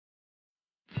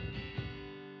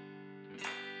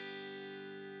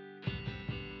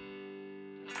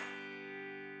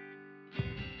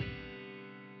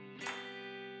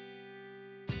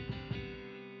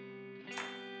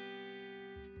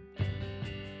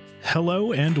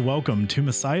Hello and welcome to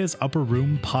Messiah's Upper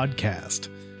Room podcast.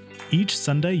 Each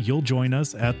Sunday, you'll join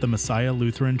us at the Messiah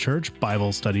Lutheran Church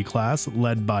Bible study class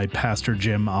led by Pastor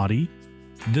Jim Oddie.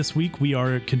 This week, we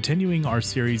are continuing our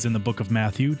series in the book of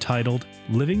Matthew titled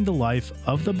Living the Life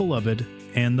of the Beloved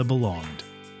and the Belonged.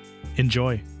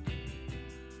 Enjoy.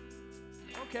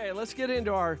 Okay, let's get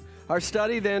into our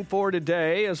study then for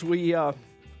today as we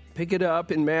pick it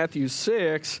up in Matthew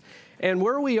 6. And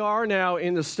where we are now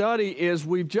in the study is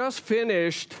we've just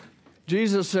finished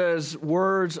Jesus'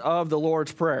 words of the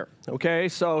Lord's Prayer. Okay,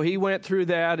 so he went through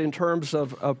that in terms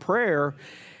of prayer.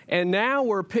 And now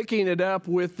we're picking it up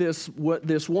with this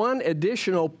one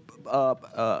additional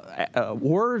verses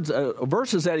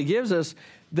that he gives us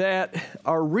that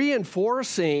are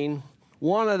reinforcing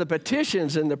one of the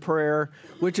petitions in the prayer,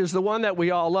 which is the one that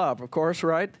we all love, of course,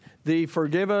 right? The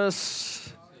forgive us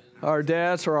our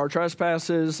debts or our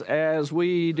trespasses as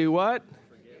we do what?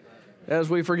 As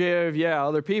we forgive,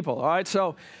 other people. All right,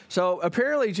 so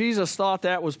apparently Jesus thought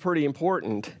that was pretty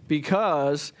important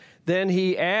because then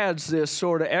he adds this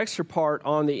sort of extra part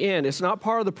on the end. It's not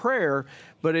part of the prayer,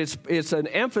 but it's an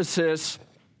emphasis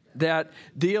that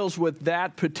deals with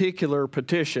that particular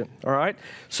petition, all right?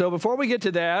 So before we get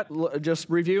to that, just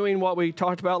reviewing what we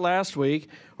talked about last week,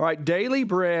 all right, daily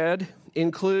bread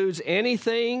includes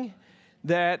anything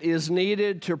that is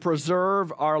needed to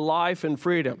preserve our life and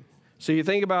freedom. So you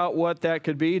think about what that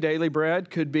could be. Daily bread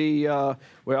could be,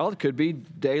 it could be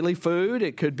daily food.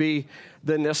 It could be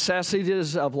the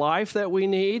necessities of life that we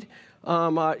need.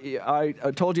 I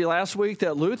told you last week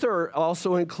that Luther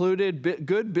also included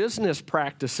good business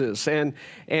practices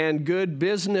and good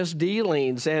business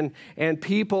dealings and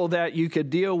people that you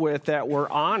could deal with that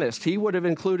were honest. He would have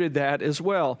included that as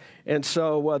well. And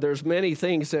so there's many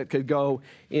things that could go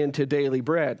into daily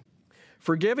bread.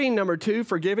 Forgiving, number 2,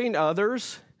 forgiving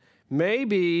others may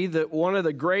be one of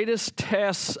the greatest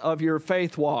tests of your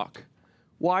faith walk.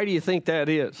 Why do you think that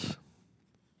is?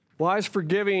 Why is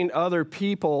forgiving other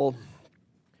people,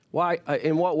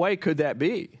 in what way could that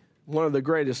be one of the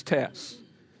greatest tests?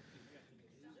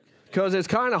 Because it's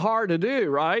kind of hard to do,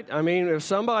 right? I mean, if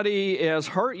somebody has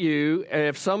hurt you,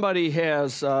 if somebody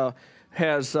has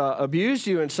abused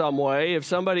you in some way, if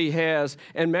somebody has,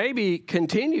 and maybe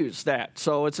continues that.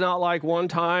 So it's not like one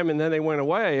time and then they went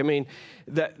away. I mean,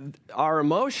 that our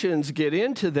emotions get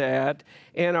into that,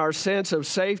 and our sense of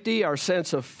safety, our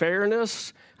sense of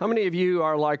fairness. How many of you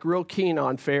are like real keen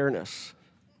on fairness?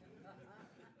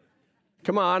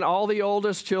 Come on, all the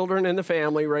oldest children in the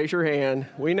family, raise your hand.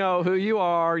 We know who you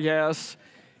are, yes.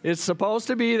 It's supposed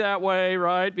to be that way,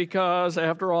 right? Because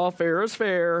after all, fair is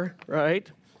fair, right?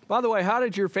 By the way, how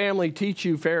did your family teach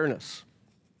you fairness?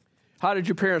 How did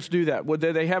your parents do that?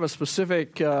 Did they have a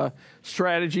specific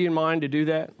strategy in mind to do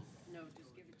that? No,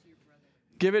 just give it to your brother.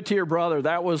 Give it to your brother.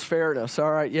 That was fairness.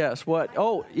 All right, yes. What?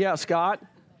 Oh, yeah, Scott?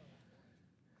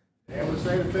 They would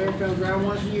say the fair comes around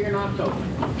once a year in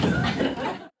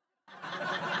October.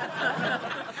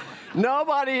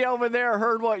 Nobody over there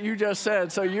heard what you just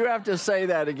said, so you have to say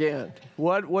that again.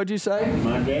 What'd you say?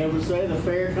 My dad would say the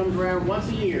fair comes around once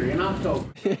a year in October.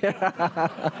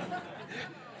 Yeah.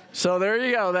 So there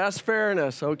you go. That's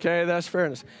fairness, okay? That's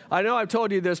fairness. I know I've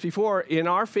told you this before. In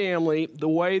our family, the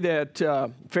way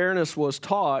that fairness was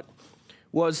taught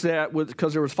was that,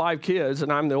 because there was 5 kids,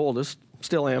 and I'm the oldest,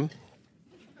 still am.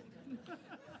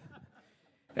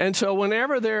 And so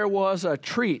whenever there was a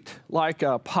treat, like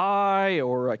a pie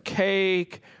or a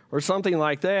cake or something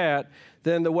like that,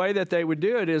 then the way that they would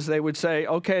do it is they would say,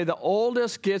 okay, the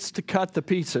oldest gets to cut the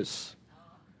pieces.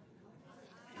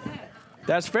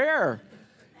 That's fair.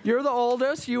 You're the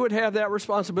oldest, you would have that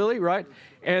responsibility, right?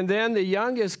 And then the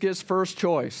youngest gets first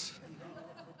choice.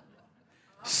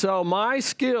 So my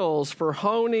skills for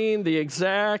honing the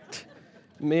exact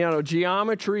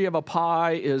geometry of a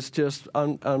pie is just,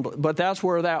 but that's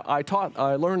where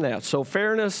I learned that. So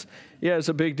fairness, is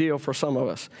a big deal for some of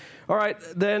us. All right,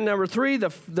 then number 3,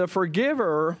 the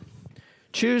forgiver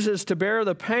chooses to bear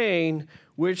the pain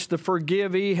which the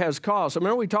forgivee has caused. So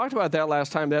remember we talked about that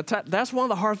last time. That's one of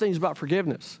the hard things about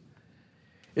forgiveness,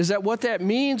 is that what that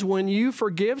means when you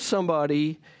forgive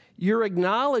somebody, you're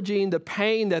acknowledging the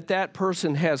pain that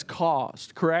person has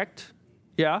caused, correct?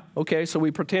 Yeah? Okay, so we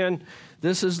pretend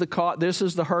this is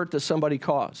the hurt that somebody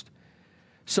caused.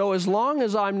 So as long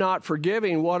as I'm not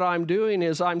forgiving, what I'm doing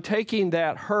is I'm taking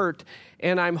that hurt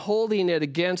and I'm holding it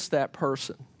against that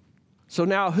person. So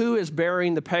now who is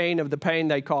bearing the pain of the pain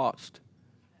they caused?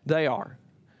 They are.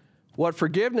 What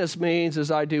forgiveness means is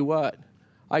I do what?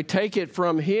 I take it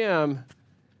from him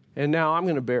and now I'm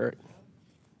going to bear it.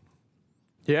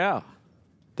 Yeah,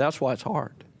 that's why it's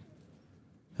hard.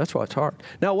 That's why it's hard.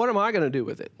 Now, what am I going to do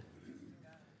with it?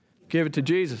 Give it to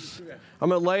Jesus. I'm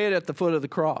going to lay it at the foot of the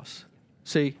cross.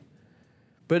 See?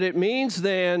 But it means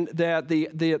then that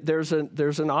there's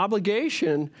an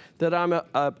obligation that I'm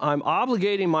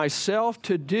obligating myself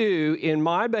to do in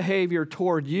my behavior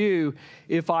toward you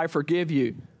if I forgive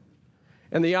you.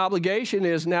 And the obligation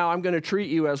is now I'm going to treat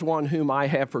you as one whom I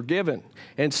have forgiven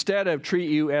instead of treat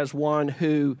you as one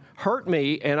who hurt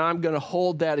me, and I'm going to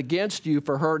hold that against you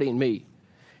for hurting me.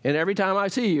 And every time I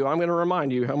see you, I'm going to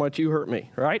remind you how much you hurt me,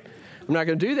 right? I'm not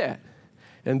going to do that.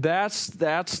 And that's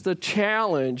the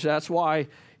challenge. That's why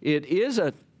it is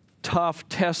a tough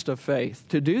test of faith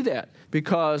to do that,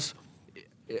 because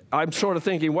I'm sort of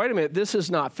thinking, wait a minute, this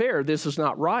is not fair. This is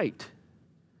not right.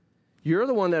 You're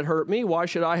the one that hurt me. Why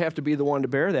should I have to be the one to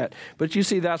bear that? But you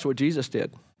see, that's what Jesus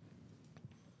did.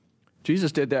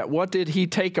 Jesus did that. What did he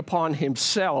take upon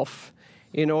himself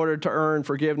in order to earn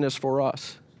forgiveness for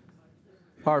us?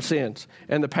 Our sins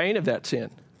and the pain of that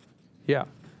sin. Yeah.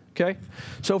 Okay?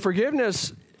 So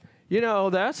forgiveness,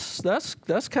 that's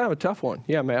kind of a tough one.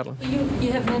 Yeah, Madeline.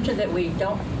 You have mentioned that we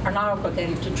are not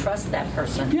obligated to trust that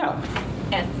person. Yeah.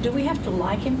 And do we have to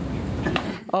like him?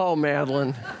 Oh,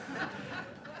 Madeline.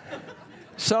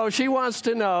 So she wants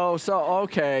to know,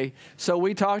 okay. So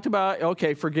we talked about,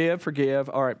 okay, forgive.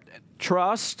 All right.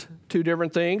 Trust, two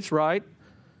different things, right?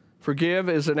 Forgive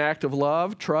is an act of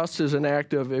love. Trust is an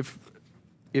act of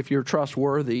if you're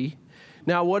trustworthy.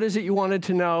 Now, what is it you wanted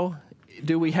to know?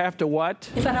 Do we have to what?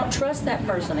 If I don't trust that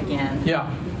person again.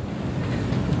 Yeah.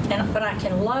 But I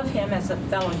can love him as a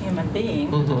fellow human being.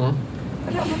 Mm-hmm.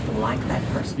 But I don't have to like that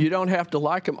person. You don't have to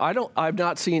like him. I've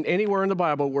not seen anywhere in the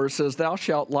Bible where it says thou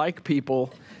shalt like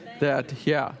people that,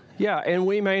 yeah, and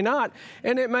we may not.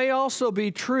 And it may also be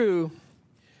true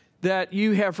that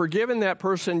you have forgiven that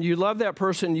person, you love that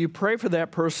person, you pray for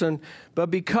that person, but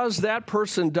because that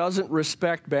person doesn't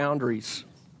respect boundaries,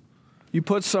 you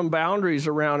put some boundaries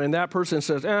around and that person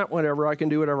says, whatever, I can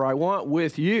do whatever I want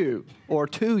with you or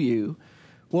to you,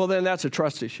 well, then that's a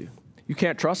trust issue. You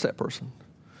can't trust that person.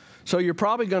 So you're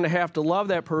probably going to have to love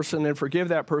that person and forgive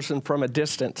that person from a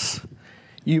distance.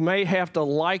 You may have to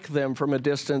like them from a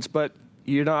distance, but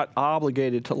you're not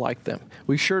obligated to like them.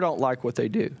 We sure don't like what they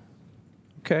do.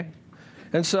 Okay?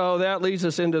 And so that leads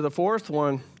us into the fourth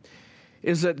one,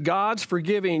 is that God's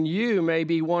forgiving you may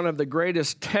be one of the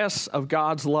greatest tests of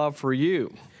God's love for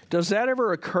you. Does that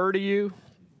ever occur to you?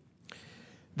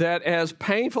 That as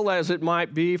painful as it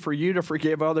might be for you to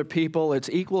forgive other people, it's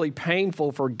equally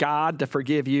painful for God to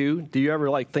forgive you. Do you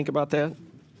ever think about that?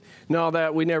 No,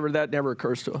 that never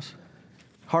occurs to us.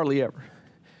 Hardly ever.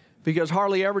 Because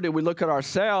hardly ever do we look at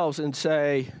ourselves and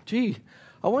say, gee,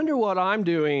 I wonder what I'm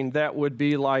doing that would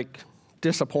be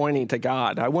disappointing to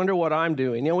God. I wonder what I'm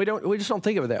doing. We just don't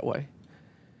think of it that way.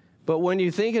 But when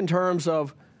you think in terms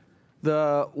of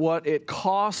what it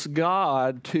costs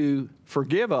God to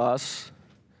forgive us,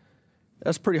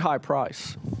 that's a pretty high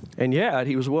price. And yet,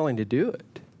 he was willing to do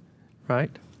it, right?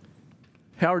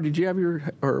 Howard,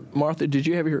 Martha, did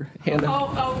you have your hand up?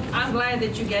 Oh, I'm glad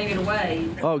that you gave it away.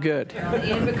 Oh, good.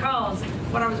 And because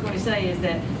what I was going to say is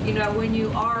that, when you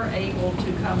are able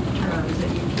to come to terms that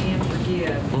you can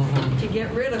forgive, to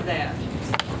get rid of that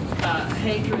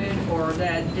hatred or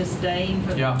that disdain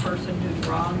for the person who's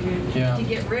wronged you, to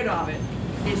get rid of it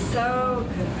is so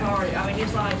cathartic. I mean,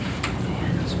 it's like,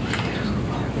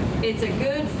 it's a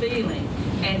good feeling.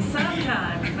 And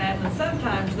sometimes,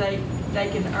 Madeline, they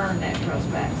can earn that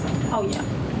trust back sometimes. Oh, yeah.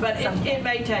 But it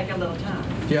may take a little time.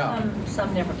 Yeah.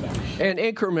 Some never can. And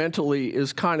incrementally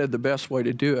is kind of the best way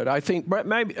to do it. I think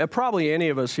probably any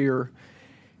of us here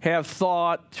have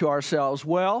thought to ourselves,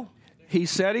 well, he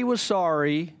said he was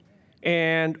sorry,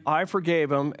 and I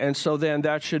forgave him, and so then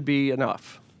that should be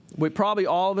enough. Probably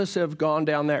all of us have gone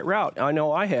down that route. I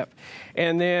know I have.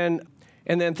 And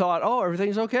then thought, oh,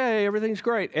 everything's okay, everything's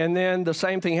great. And then the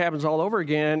same thing happens all over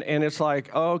again, and it's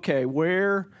like, okay,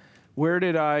 where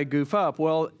did I goof up?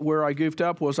 Well, where I goofed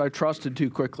up was I trusted too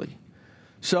quickly.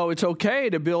 So it's okay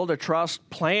to build a trust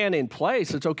plan in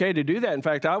place. It's okay to do that. In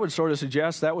fact, I would sort of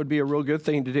suggest that would be a real good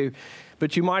thing to do.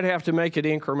 But you might have to make it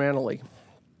incrementally.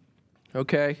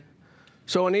 Okay?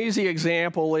 So an easy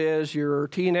example is your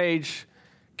teenage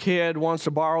kid wants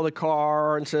to borrow the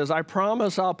car and says, I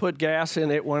promise I'll put gas in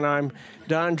it when I'm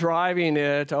done driving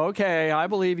it. Okay, I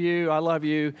believe you, I love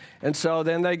you. And so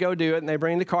then they go do it and they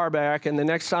bring the car back, and the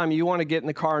next time you want to get in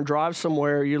the car and drive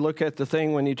somewhere, you look at the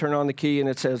thing when you turn on the key and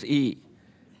it says E.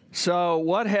 So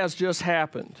what has just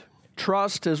happened?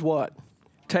 Trust is what?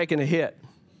 Taking a hit,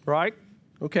 right?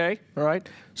 Okay, all right.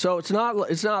 So it's not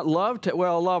love,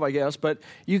 love, I guess, but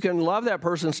you can love that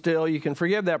person still, you can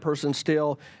forgive that person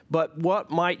still, but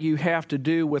what might you have to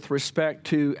do with respect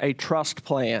to a trust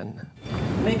plan?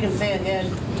 Make him pay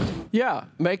ahead. Yeah,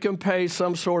 make them pay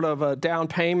some sort of a down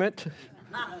payment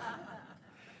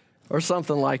or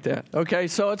something like that. Okay,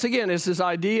 so it's this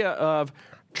idea of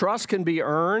trust can be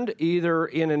earned either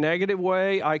in a negative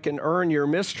way. I can earn your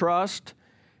mistrust,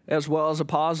 as well as a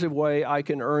positive way. I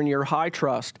can earn your high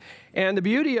trust. And the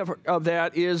beauty of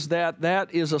that is that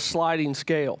is a sliding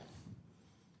scale.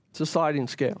 It's a sliding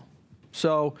scale.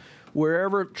 So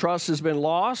wherever trust has been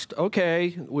lost,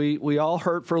 okay, we all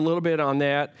hurt for a little bit on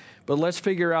that, but let's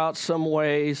figure out some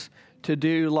ways to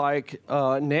do like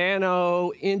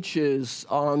nano inches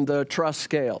on the trust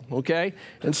scale, okay?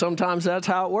 And sometimes that's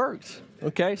how it works,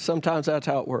 okay? Sometimes that's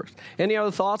how it works. Any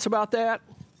other thoughts about that?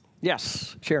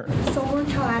 Yes, Sharon. So we're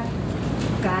taught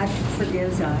God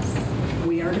forgives us.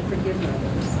 We are to forgive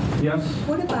others. Yes.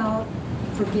 What about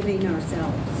forgiving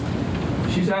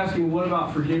ourselves? She's asking, what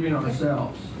about forgiving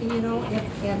ourselves? You know,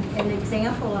 if an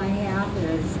example I have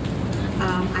is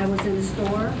I was in a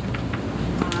store,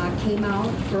 came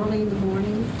out early in the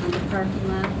morning on the parking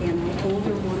lot, and an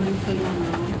older woman came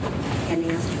around and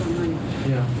asked for money.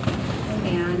 Yeah.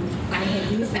 And I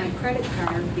had used my credit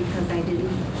card because I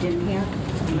didn't have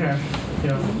it. Okay.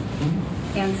 Yeah.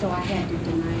 Mm-hmm. And so I had to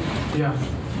deny it. Yeah.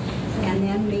 And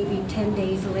then maybe 10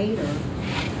 days later,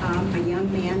 a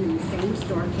young man in the same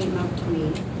store came up to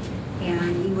me,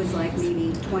 and he was like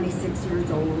maybe 26 years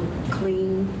old,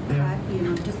 clean cut, you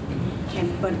know,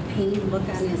 but a pained look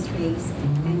on his face,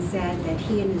 and said that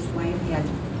he and his wife had,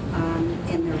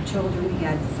 and their children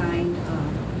had signed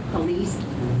a lease,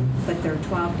 but they're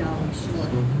 $12 short.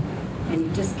 And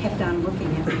he just kept on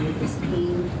looking at me with this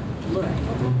pained look.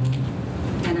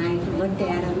 And I looked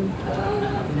at him, and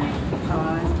I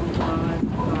paused,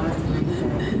 and I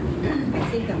said, I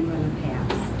think I'm going to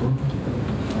pass.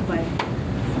 But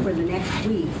for the next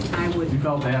week, I would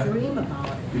dream about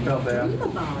it. You felt bad? Dream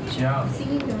about it. Yeah.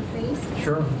 Seeing their faces.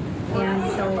 Sure.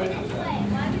 And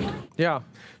so... Yeah.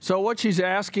 So what she's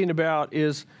asking about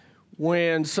is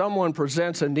when someone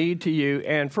presents a need to you,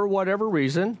 and for whatever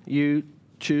reason, you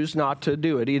choose not to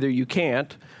do it. Either you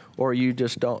can't, or you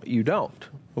just don't. You don't.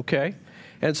 Okay?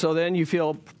 And so then you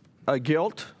feel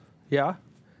guilt,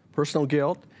 personal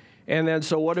guilt. And then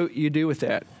so what do you do with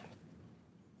that?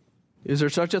 Is there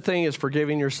such a thing as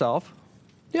forgiving yourself?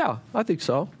 Yeah, I think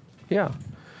so. Yeah.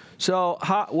 So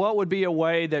what would be a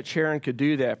way that Sharon could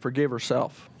do that, forgive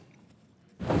herself?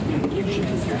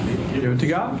 Give it to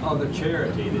God. Of the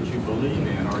charity that you believe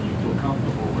in or you feel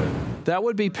comfortable with. That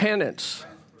would be penance.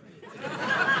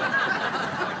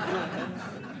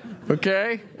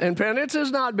 Okay? And penance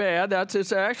is not bad.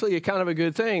 It's actually a kind of a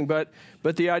good thing, but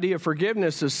the idea of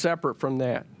forgiveness is separate from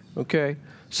that. Okay?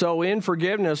 So in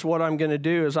forgiveness, what I'm going to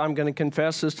do is I'm going to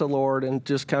confess this to the Lord and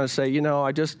just kind of say,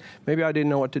 maybe I didn't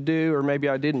know what to do, or maybe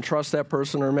I didn't trust that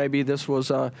person, or maybe this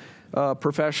was a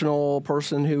professional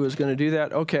person who was going to do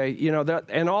that. Okay, that,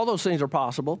 and all those things are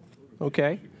possible.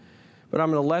 Okay? But I'm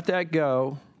going to let that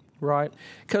go, right?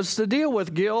 Because the deal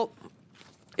with guilt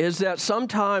is that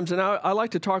sometimes, and I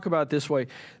like to talk about it this way,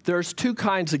 there's two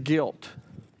kinds of guilt.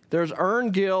 There's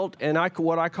earned guilt and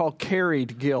what I call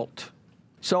carried guilt.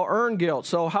 So earned guilt.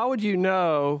 So how would you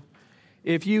know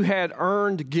if you had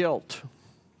earned guilt?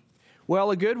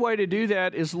 Well, a good way to do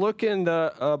that is look in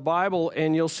the Bible,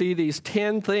 and you'll see these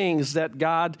 10 things that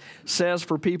God says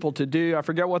for people to do. I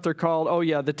forget what they're called. Oh,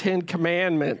 yeah, the 10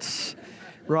 Commandments,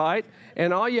 right?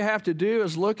 And all you have to do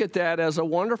is look at that as a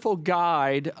wonderful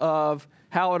guide of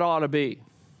how it ought to be,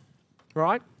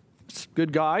 right? It's a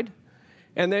good guide.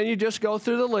 And then you just go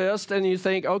through the list and you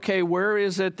think, okay, where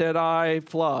is it that I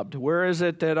flubbed? Where is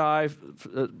it that I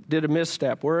did a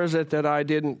misstep? Where is it that I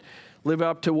didn't live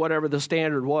up to whatever the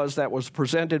standard was that was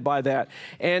presented by that?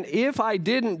 And if I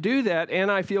didn't do that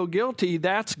and I feel guilty,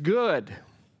 that's good.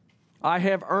 I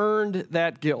have earned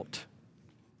that guilt.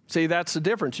 See, that's the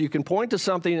difference. You can point to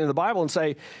something in the Bible and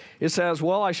say, it says,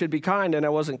 well, I should be kind and I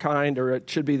wasn't kind, or it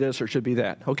should be this or it should be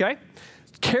that, okay?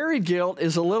 Carried guilt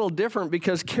is a little different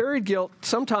because carried guilt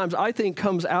sometimes I think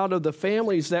comes out of the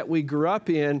families that we grew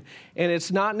up in, and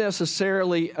it's not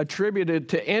necessarily attributed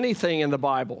to anything in the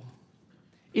Bible,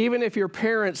 even if your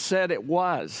parents said it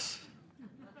was.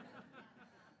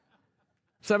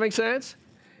 Does that make sense?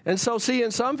 And so, see,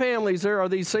 in some families, there are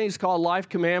these things called life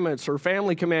commandments or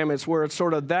family commandments where it's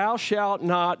sort of, thou shalt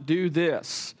not do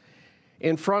this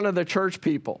in front of the church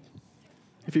people.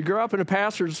 If you grew up in a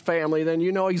pastor's family, then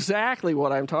you know exactly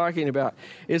what I'm talking about.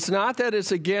 It's not that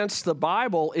it's against the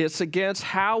Bible, it's against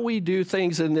how we do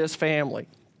things in this family.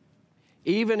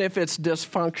 Even if it's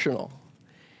dysfunctional.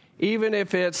 Even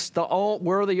if it's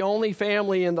we're the only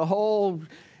family in the whole,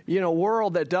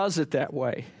 world that does it that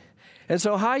way. And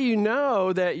so how you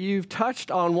know that you've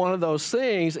touched on one of those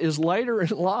things is later in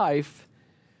life,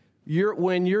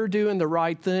 when you're doing the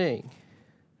right thing,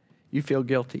 you feel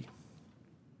guilty.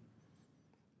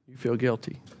 You feel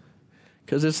guilty.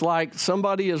 Because it's like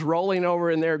somebody is rolling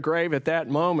over in their grave at that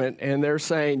moment, and they're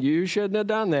saying, you shouldn't have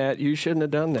done that, you shouldn't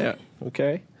have done that,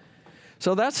 okay?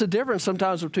 So that's the difference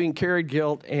sometimes between carried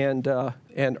guilt and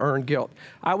earned guilt.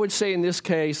 I would say in this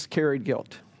case, carried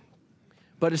guilt.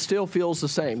 But it still feels the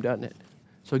same, doesn't it?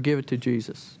 So give it to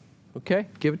Jesus, okay?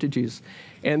 Give it to Jesus.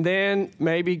 And then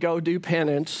maybe go do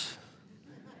penance,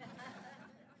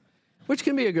 which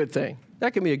can be a good thing.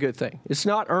 That can be a good thing. It's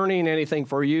not earning anything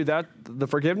for you. That the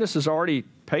forgiveness is already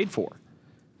paid for,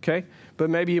 okay? But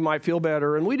maybe you might feel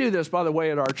better. And we do this, by the way,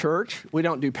 at our church. We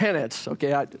don't do penance,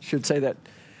 okay? I should say that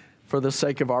for the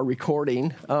sake of our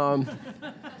recording.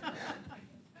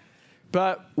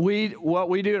 But what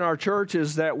we do in our church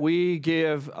is that we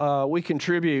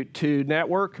contribute to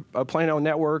Network, Plano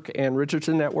Network and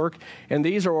Richardson Network. And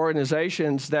these are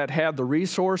organizations that have the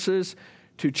resources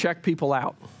to check people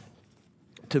out,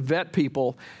 to vet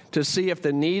people, to see if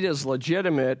the need is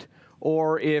legitimate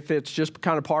or if it's just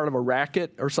kind of part of a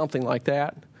racket or something like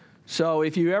that. So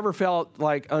if you ever felt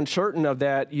like uncertain of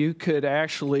that, you could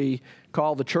actually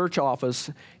call the church office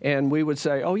and we would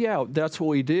say, oh yeah, that's what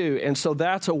we do. And so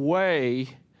that's a way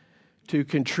to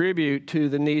contribute to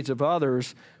the needs of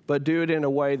others, but do it in a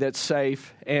way that's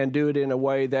safe and do it in a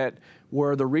way that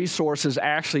where the resources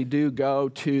actually do go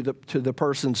to the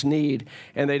person's need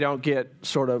and they don't get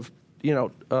sort of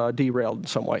derailed in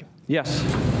some way. Yes?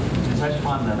 To touch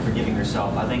upon the forgiving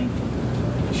yourself, I think,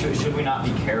 should we not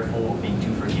be careful of being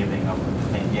too forgiving of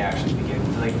the thing we actually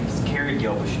forgive? Like, it's carried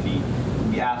guilt, we should be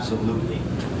absolutely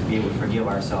be able to forgive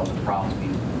ourselves for problems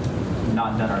we've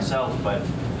not done ourselves, but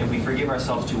if we forgive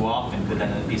ourselves too often, could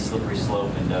then be a slippery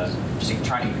slope and just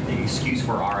trying to make an excuse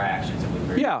for our actions.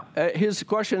 His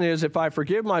question is, if I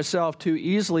forgive myself too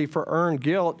easily for earned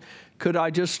guilt, could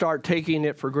I just start taking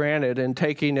it for granted and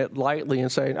taking it lightly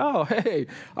and saying, oh, hey,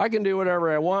 I can do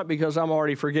whatever I want because I'm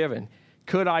already forgiven?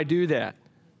 Could I do that?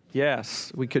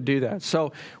 Yes, we could do that.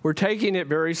 So we're taking it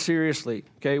very seriously,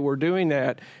 okay? We're doing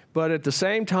that. But at the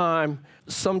same time,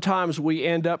 sometimes we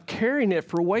end up carrying it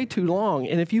for way too long.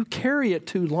 And if you carry it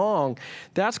too long,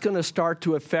 that's going to start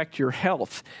to affect your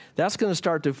health. That's going to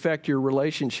start to affect your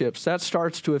relationships. That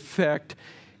starts to affect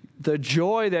the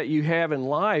joy that you have in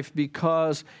life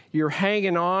because you're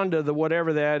hanging on to the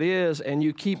whatever that is and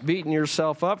you keep beating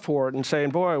yourself up for it and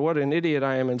saying, boy, what an idiot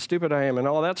I am and stupid I am and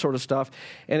all that sort of stuff.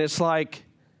 And it's like,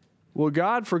 well,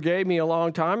 God forgave me a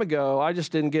long time ago. I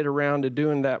just didn't get around to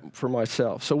doing that for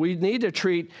myself. So we need to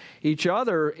treat each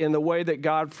other in the way that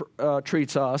God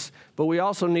treats us, but we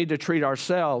also need to treat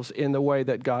ourselves in the way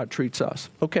that God treats us.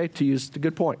 Okay, to use the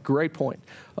good point. Great point.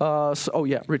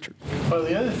 Richard. Well,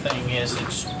 the other thing is that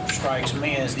strikes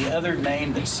me as the other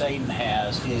name that Satan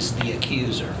has is the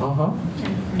accuser. Uh-huh.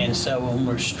 And so when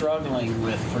we're struggling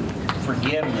with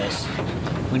forgiveness,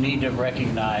 we need to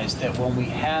recognize that when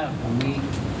we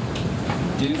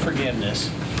do forgiveness,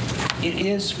 it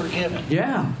is forgiven.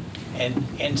 Yeah.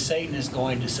 And Satan is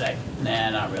going to say,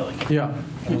 nah, not really. Yeah.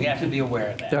 And we have to be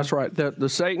aware of that. That's right. The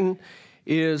Satan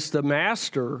is the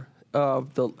master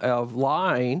of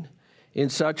lying in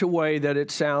such a way that it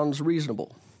sounds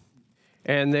reasonable.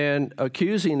 And then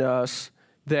accusing us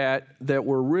that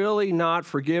we're really not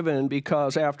forgiven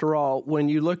because, after all, when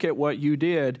you look at what you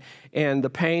did and the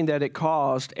pain that it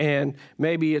caused, and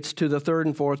maybe it's to the third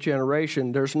and fourth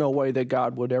generation, there's no way that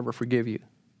God would ever forgive you.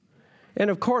 And,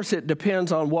 of course, it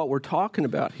depends on what we're talking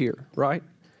about here, right?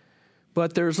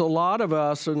 But there's a lot of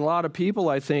us and a lot of people,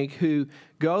 I think, who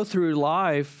go through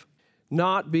life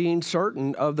not being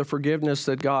certain of the forgiveness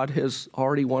that God has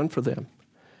already won for them.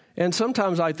 And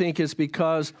sometimes I think it's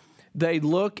because they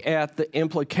look at the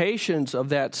implications of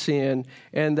that sin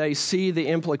and they see the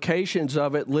implications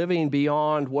of it living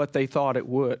beyond what they thought it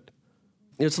would.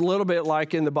 It's a little bit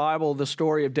like in the Bible, the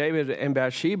story of David and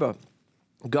Bathsheba.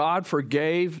 God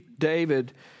forgave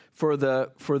David for the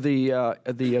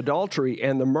adultery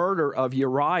and the murder of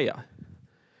Uriah.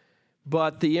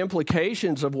 But the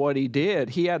implications of what he did,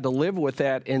 he had to live with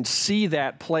that and see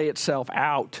that play itself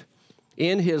out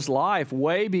in his life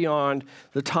way beyond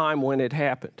the time when it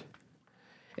happened.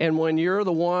 And when you're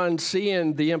the one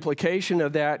seeing the implication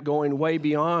of that going way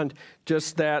beyond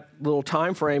just that little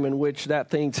time frame in which that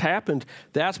thing's happened,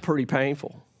 that's pretty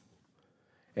painful.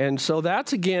 And so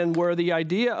that's, again, where the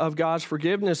idea of God's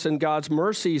forgiveness and God's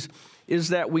mercies is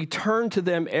that we turn to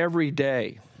them every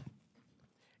day.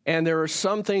 And there are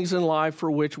some things in life for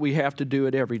which we have to do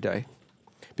it every day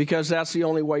because that's the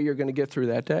only way you're going to get through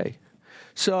that day.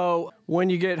 So when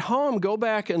you get home, go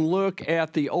back and look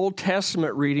at the Old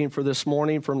Testament reading for this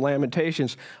morning from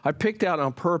Lamentations. I picked out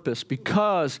on purpose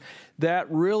because that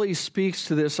really speaks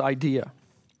to this idea.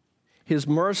 His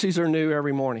mercies are new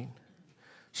every morning.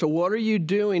 So what are you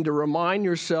doing to remind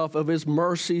yourself of his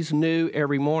mercies new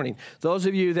every morning? Those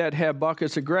of you that have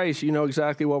buckets of grace, you know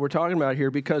exactly what we're talking about here,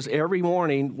 because every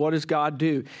morning, what does God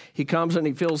do? He comes and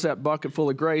he fills that bucket full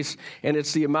of grace, and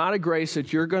it's the amount of grace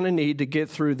that you're going to need to get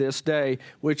through this day,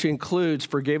 which includes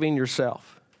forgiving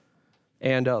yourself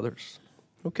and others.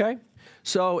 Okay?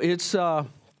 So it's there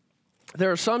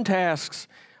are some tasks,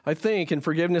 I think, and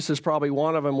forgiveness is probably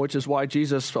one of them, which is why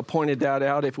Jesus pointed that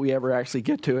out if we ever actually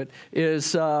get to it,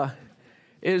 is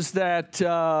that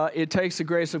it takes the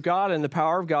grace of God and the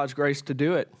power of God's grace to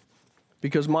do it.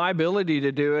 Because my ability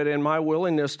to do it and my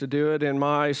willingness to do it and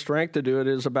my strength to do it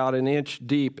is about an inch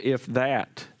deep, if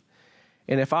that.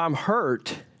 And if I'm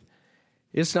hurt,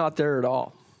 it's not there at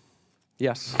all.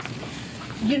 Yes?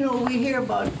 You know, we hear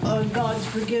about God's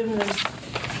forgiveness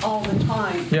all the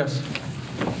time. Yes.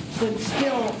 But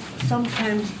still,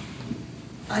 sometimes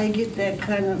I get that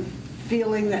kind of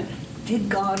feeling that, did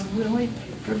God really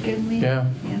forgive me? Yeah.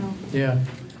 You know? Yeah.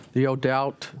 The old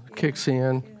doubt kicks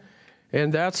in.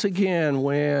 And that's, again,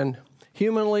 when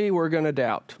humanly we're going to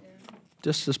doubt,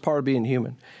 just as part of being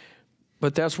human.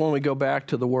 But that's when we go back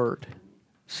to the Word.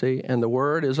 See? And the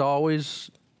Word is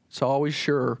always, it's always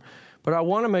sure. But I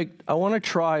want to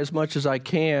try as much as I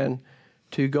can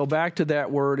to go back to that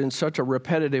word in such a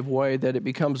repetitive way that it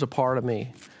becomes a part of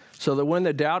me. So that when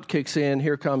the doubt kicks in,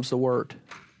 here comes the word.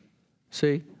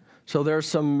 See? So there's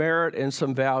some merit and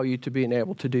some value to being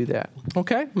able to do that.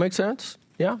 Okay? Make sense?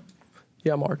 Yeah?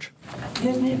 Yeah, Marge.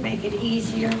 Doesn't it make it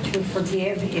easier to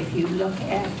forgive if you look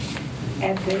at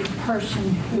the person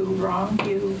who wronged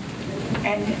you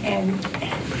and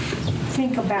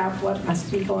think about what must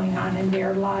be going on in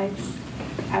their lives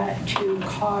to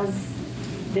cause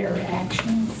their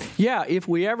actions? Yeah, if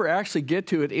we ever actually get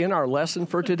to it in our lesson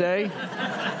for today,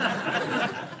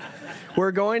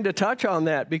 we're going to touch on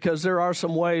that because there are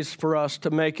some ways for us to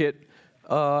make it,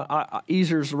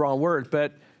 easier is the wrong word,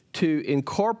 but to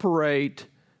incorporate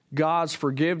God's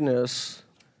forgiveness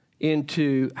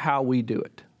into how we do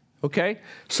it. Okay?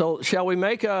 So shall we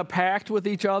make a pact with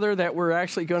each other that we're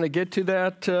actually going to get to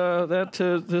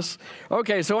this?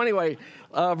 Okay, so anyway,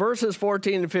 verses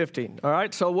 14 and 15. All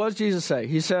right, so what does Jesus say?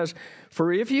 He says,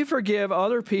 "For if you forgive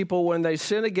other people when they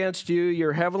sin against you,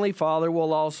 your heavenly Father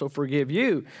will also forgive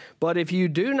you. But if you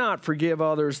do not forgive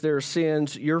others their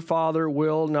sins, your Father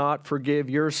will not forgive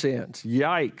your sins."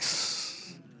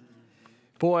 Yikes.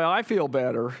 Boy, I feel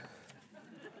better.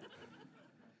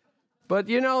 But,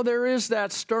 you know, there is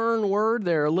that stern word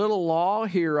there, a little law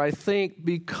here, I think,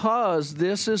 because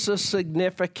this is a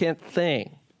significant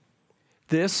thing.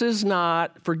 This is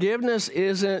not, forgiveness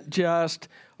isn't just,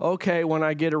 okay, when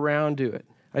I get around to it.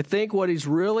 I think what he's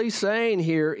really saying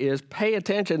here is pay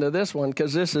attention to this one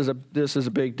because this is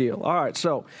a big deal. All right,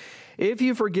 so if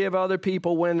you forgive other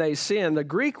people when they sin, the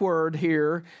Greek word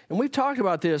here, and we've talked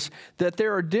about this, that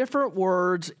there are different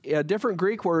words, different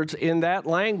Greek words in that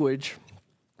language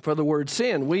for the word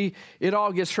sin. It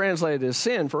all gets translated as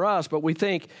sin for us, but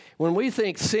when we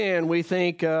think sin, we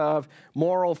think of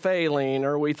moral failing,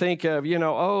 or we think of,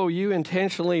 oh, you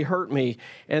intentionally hurt me.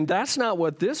 And that's not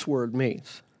what this word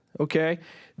means, okay?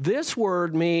 This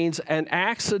word means an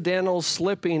accidental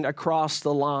slipping across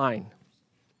the line.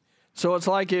 So it's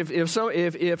like if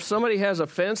somebody has a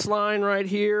fence line right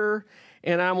here,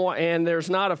 and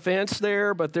there's not a fence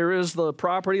there, but there is the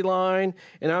property line,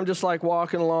 and I'm just like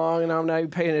walking along, and I'm not even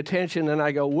paying attention, and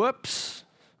I go, whoops,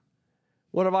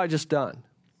 what have I just done?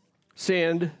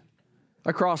 Sinned,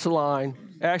 across the line,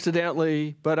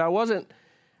 accidentally, but I wasn't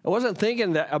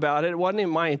thinking about it. It wasn't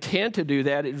even my intent to do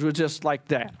that. It was just like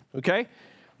that, okay?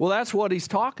 Well, that's what he's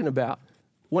talking about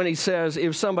when he says,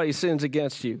 if somebody sins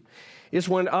against you. It's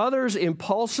when others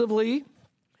impulsively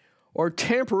or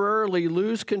temporarily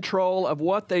lose control of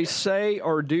what they say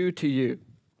or do to you,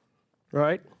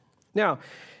 right? Now,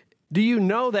 do you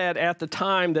know that at the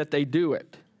time that they do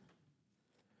it?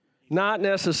 Not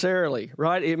necessarily,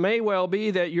 right? It may well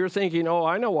be that you're thinking, oh,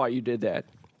 I know why you did that.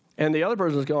 And the other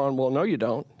person's going, well, no, you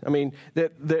don't. I mean,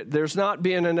 that there's not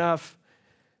been enough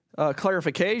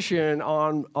clarification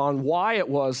on why it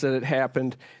was that it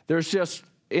happened. There's just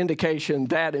indication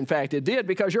that, in fact, it did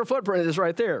because your footprint is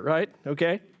right there, right?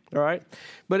 Okay? All right?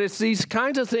 But it's these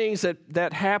kinds of things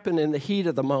that happen in the heat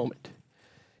of the moment.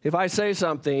 If I say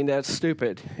something that's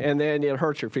stupid and then it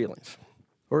hurts your feelings,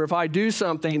 or if I do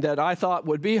something that I thought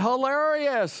would be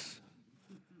hilarious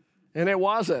and it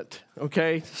wasn't,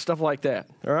 okay? Stuff like that,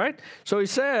 all right? So he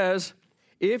says,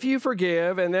 if you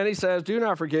forgive, and then he says, do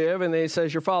not forgive, and then he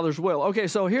says, your Father's will. Okay,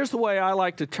 so here's the way I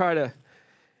like to try to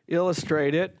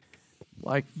illustrate it,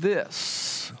 like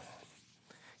this.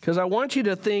 Because I want you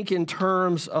to think in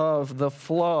terms of the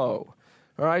flow.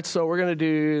 All right, so we're going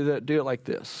to do it like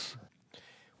this.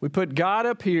 We put God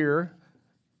up here,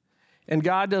 and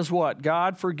God does what?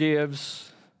 God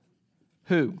forgives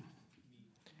who?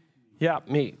 Yeah,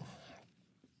 me.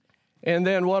 And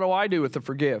then what do I do with the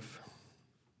forgive?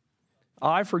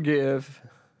 I forgive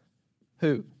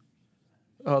who?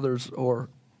 Others or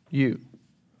you.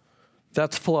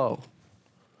 That's flow.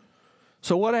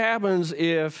 So what happens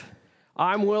if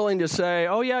I'm willing to say,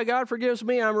 oh yeah, God forgives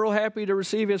me, I'm real happy to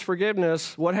receive his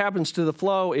forgiveness? What happens to the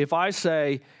flow if I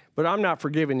say, but I'm not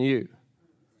forgiving you?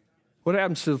 What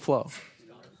happens to the flow?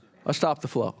 I stop the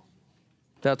flow.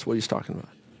 That's what he's talking about.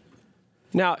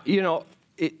 Now,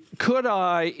 could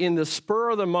I, in the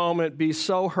spur of the moment, be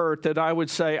so hurt that I would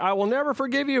say, I will never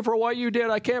forgive you for what you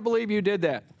did. I can't believe you did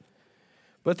that.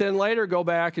 But then later go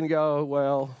back and go,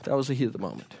 well, that was the heat of the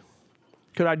moment.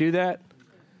 Could I do that?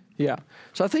 Yeah.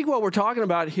 So I think what we're talking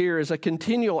about here is a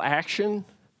continual action,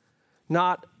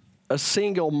 not a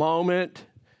single moment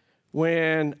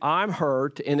when I'm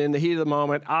hurt and in the heat of the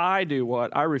moment, I do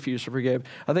what? I refuse to forgive.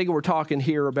 I think we're talking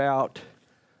here about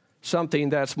something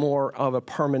that's more of a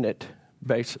permanent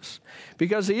basis.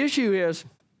 Because the issue is,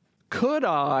 could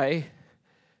I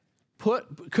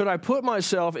put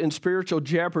myself in spiritual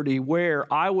jeopardy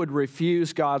where I would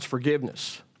refuse God's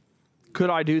forgiveness?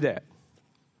 Could I do that?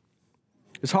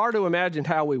 It's hard to imagine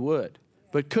how we would,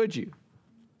 but could you?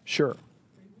 Sure.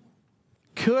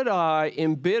 Could I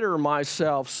embitter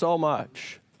myself so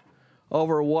much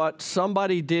over what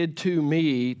somebody did to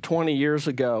me 20 years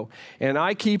ago, and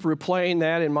I keep replaying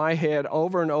that in my head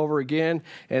over and over again,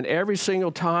 and every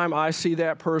single time I see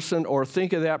that person or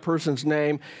think of that person's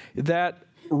name, that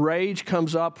rage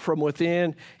comes up from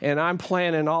within, and I'm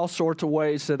planning all sorts of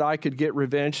ways that I could get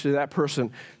revenge to that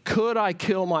person. Could I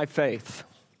kill my faith?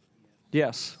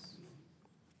 Yes.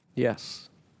 Yes.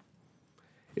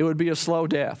 It would be a slow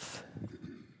death.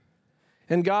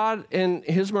 And God, in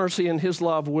his mercy and his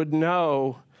love, would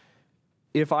know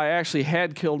if I actually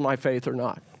had killed my faith or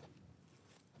not.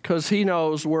 Because he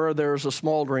knows where there's a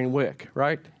smoldering wick,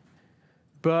 right?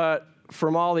 But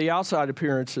from all the outside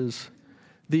appearances,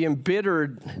 the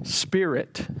embittered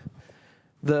spirit,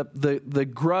 the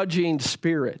grudging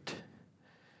spirit,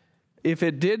 if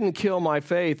it didn't kill my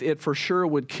faith, it for sure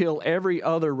would kill every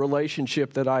other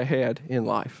relationship that I had in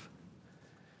life.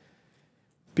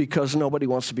 Because nobody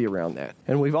wants to be around that.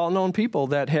 And we've all known people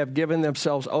that have given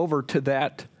themselves over to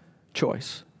that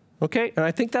choice. Okay? And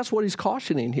I think that's what he's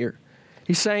cautioning here.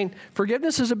 He's saying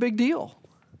forgiveness is a big deal.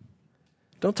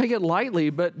 Don't take it lightly,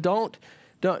 but don't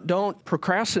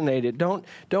procrastinate it.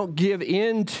 Don't give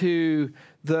in to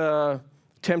the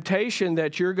temptation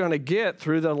that you're going to get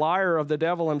through the liar of the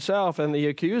devil himself and the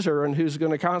accuser, and who's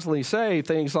going to constantly say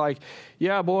things like,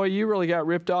 yeah, boy, you really got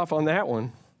ripped off on that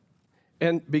one.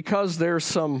 And because there's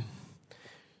some,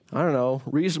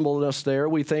 reasonableness there,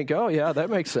 we think, oh, yeah,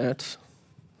 that makes sense.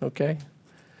 Okay?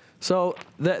 So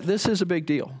this is a big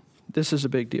deal. This is a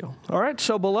big deal. All right,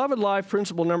 so beloved life,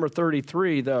 principle number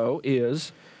 33, though,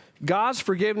 is God's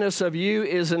forgiveness of you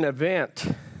is an event.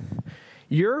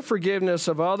 Your forgiveness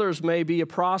of others may be a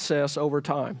process over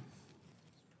time.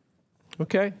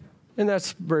 Okay? And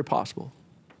that's very possible.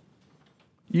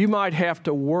 You might have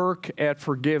to work at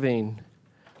forgiving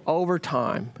over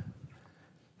time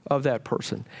of that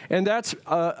person. And that's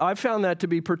I found that to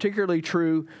be particularly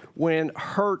true when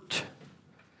hurt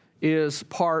is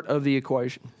part of the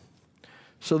equation.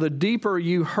 So the deeper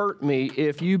you hurt me,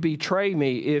 if you betray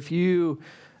me, if you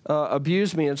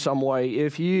abuse me in some way,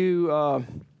 if you,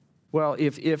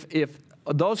 if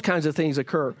those kinds of things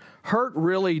occur, hurt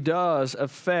really does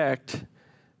affect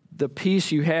the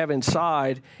peace you have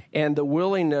inside and the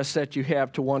willingness that you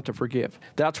have to want to forgive.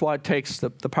 That's why it takes the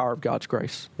power of God's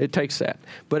grace. It takes that.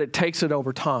 But it takes it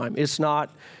over time. It's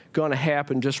not going to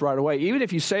happen just right away. Even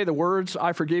if you say the words,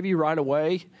 I forgive you, right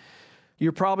away,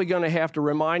 you're probably going to have to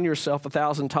remind yourself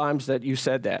 1,000 times that you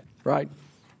said that, right?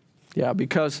 Yeah,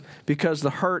 because the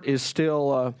hurt is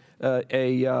still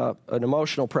an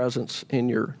emotional presence in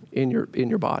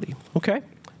your body. Okay?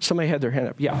 Somebody had their hand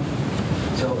up. Yeah.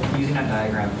 So using that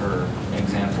diagram for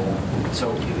example,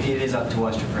 so it is up to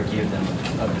us to forgive them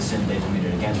of the sin they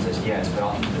committed against us, yes, but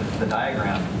on the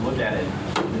diagram, look at it,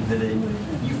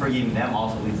 you forgiving them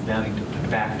also leads them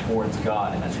back towards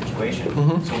God in that situation.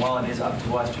 Mm-hmm. So while it is up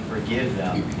to us to forgive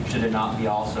them, should it not be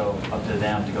also up to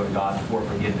them to go to God for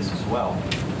forgiveness as well?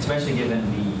 Especially given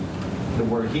the the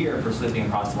word here for slipping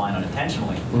across the line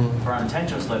unintentionally. For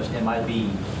unintentional slips, it might be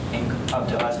up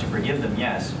to us to forgive them,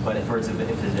 yes. But if it's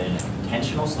an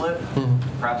intentional slip,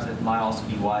 perhaps it might also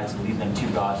be wise to leave them to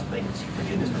God so they can seek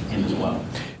forgiveness from Him as well.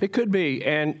 It could be.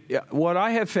 And what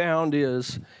I have found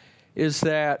is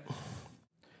that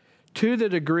to the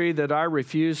degree that I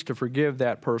refuse to forgive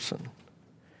that person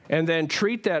and then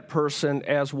treat that person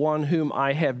as one whom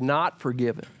I have not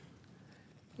forgiven,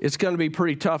 it's going to be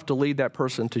pretty tough to lead that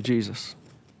person to Jesus.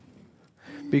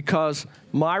 Because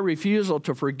my refusal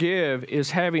to forgive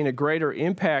is having a greater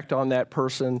impact on that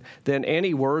person than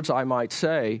any words I might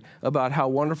say about how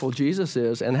wonderful Jesus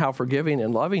is and how forgiving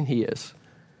and loving He is.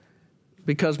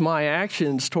 Because my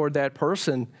actions toward that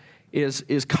person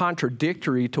is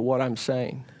contradictory to what I'm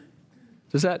saying.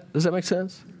 Does that make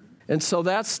sense? And so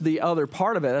that's the other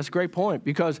part of it. That's a great point,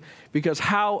 because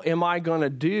how am I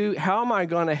going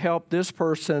to help this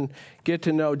person get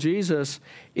to know Jesus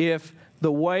if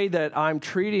the way that I'm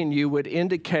treating you would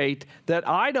indicate that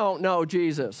I don't know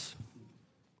Jesus?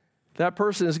 That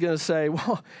person is going to say,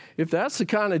 well, if that's the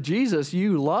kind of Jesus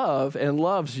you love and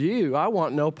loves you, I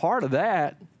want no part of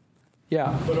that.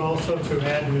 Yeah. But also to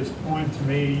add to his point, to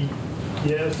me,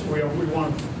 yes, we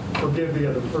want to forgive the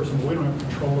other person, but we don't have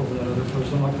control over that other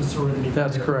person, like the serenity.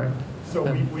 That's correct.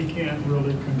 So we can't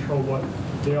really control what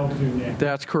they'll do next.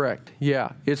 That's correct.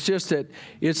 Yeah. It's just that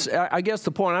I guess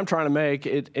the point I'm trying to make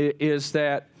is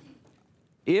that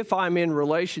if I'm in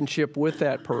relationship with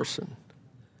that person,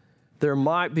 there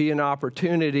might be an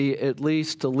opportunity at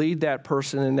least to lead that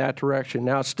person in that direction.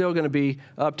 Now, it's still going to be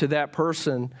up to that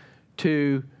person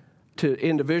to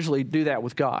individually do that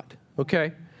with God,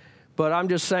 okay? But I'm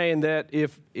just saying that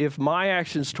if my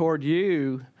actions toward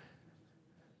you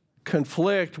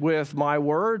conflict with my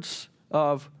words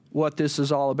of what this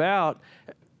is all about,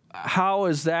 how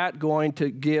is that going to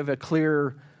give a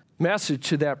clear message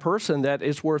to that person that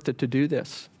it's worth it to do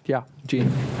this? Yeah,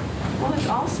 Gene. Well, it's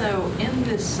also in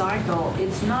this cycle,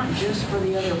 it's not just for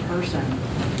the other person.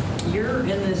 You're in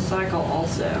this cycle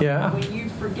also. Yeah. When you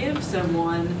forgive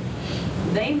someone,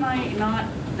 it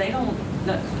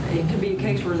could be a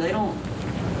case where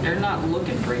they're not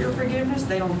looking for your forgiveness.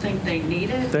 They don't think they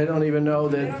need it. They don't even know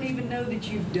that. They don't even know that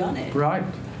you've done it. Right.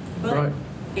 But right.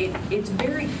 It's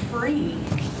very freeing.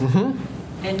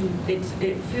 And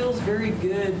it feels very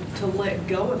good to let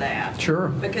go of that. Sure.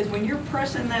 Because when you're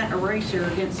pressing that eraser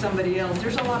against somebody else,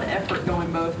 there's a lot of effort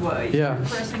going both ways. Yeah. You're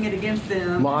pressing it against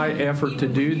them. My effort to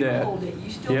do that. Hold it, you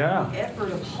still have the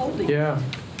effort of holding it.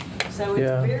 So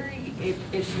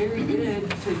it's very good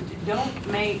to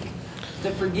don't make the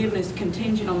forgiveness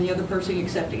contingent on the other person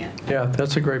accepting it. Yeah,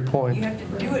 that's a great point. You have to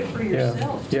do it for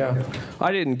yourself. Yeah.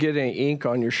 I didn't get any ink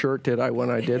on your shirt, did I, when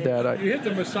I did that? You hit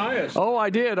the Messiah. Oh, I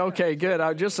did? Okay, good.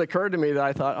 It just occurred to me that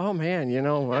I thought, oh, man,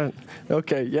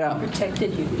 okay, yeah.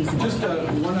 Protected you. Just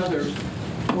one other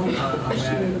point on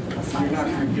that. You're not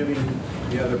forgiving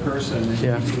the other person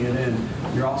and keeping it in.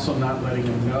 You're also not letting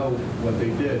them know what they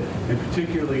did. And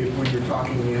particularly when you're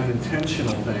talking the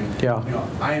unintentional thing. Yeah.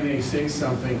 I may say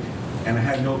something and I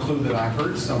had no clue that I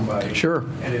hurt somebody. Sure.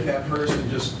 And if that person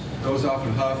just goes off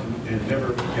and huff and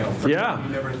never, you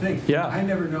never think. Yeah. I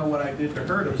never know what I did to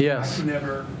hurt him. Yes. I can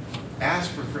never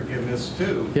ask for forgiveness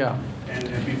too. Yeah.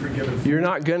 And be forgiven. You're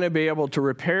not going to be able to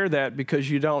repair that because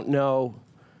you don't know.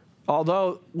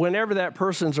 Although whenever that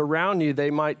person's around you,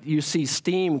 you see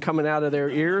steam coming out of their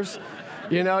ears.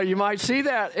 You might see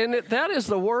that. And that is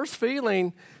the worst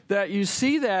feeling, that you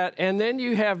see that and then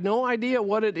you have no idea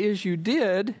what it is you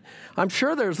did. I'm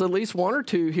sure there's at least one or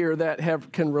two here that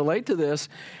can relate to this.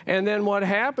 And then what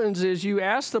happens is you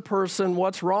ask the person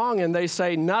what's wrong and they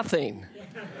say nothing.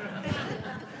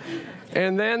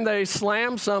 And then they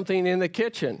slam something in the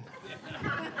kitchen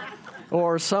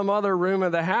or some other room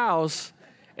of the house,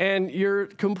 and you're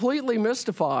completely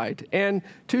mystified. And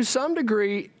to some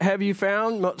degree, have you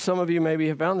found, some of you maybe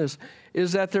have found this,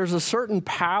 is that there's a certain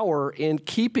power in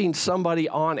keeping somebody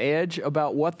on edge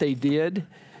about what they did.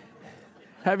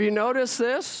 Have you noticed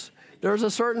this? There's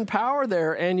a certain power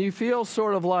there, and you feel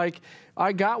sort of like,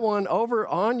 I got one over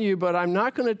on you, but I'm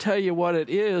not going to tell you what it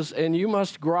is, and you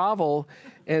must grovel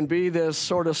and be this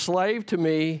sort of slave to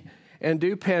me and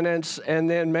do penance, and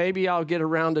then maybe I'll get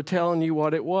around to telling you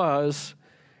what it was.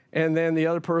 And then the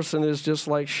other person is just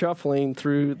like shuffling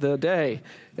through the day.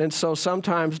 And so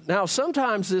sometimes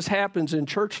this happens in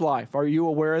church life. Are you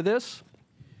aware of this?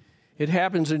 It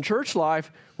happens in church life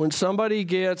when somebody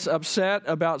gets upset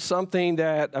about something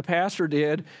that a pastor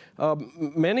did.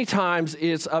 Many times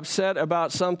it's upset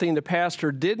about something the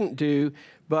pastor didn't do,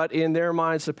 but in their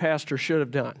minds the pastor should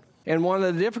have done. And one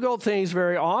of the difficult things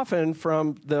very often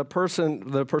from the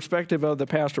perspective of the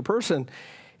pastor person,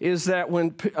 is that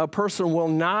when a person will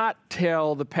not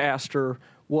tell the pastor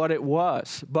what it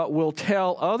was, but will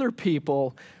tell other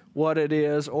people what it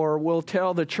is, or will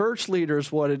tell the church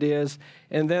leaders what it is,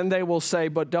 and then they will say,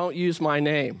 but don't use my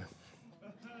name.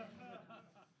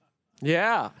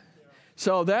 Yeah.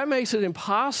 So that makes it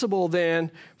impossible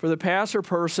then for the pastor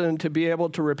person to be able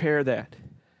to repair that.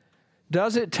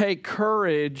 Does it take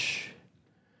courage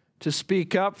to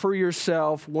speak up for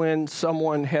yourself when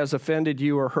someone has offended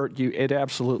you or hurt you? It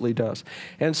absolutely does.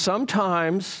 And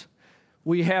sometimes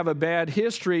we have a bad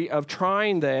history of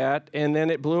trying that, and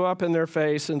then it blew up in their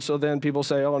face, and so then people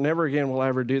say, oh, never again will I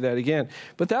ever do that again.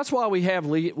 But that's why we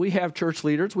have church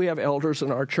leaders, we have elders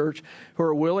in our church who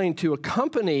are willing to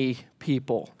accompany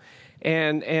people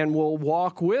and will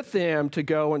walk with them to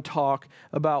go and talk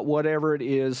about whatever it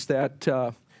is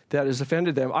that has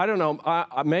offended them. I don't know,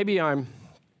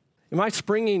 Am I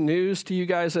springing news to you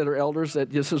guys that are elders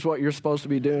that this is what you're supposed to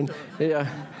be doing? Yeah.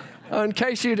 In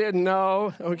case you didn't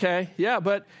know, okay? Yeah,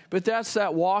 but that's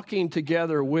that walking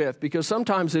together with, because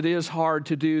sometimes it is hard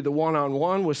to do the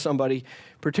one-on-one with somebody,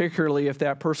 particularly if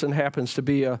that person happens to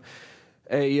be a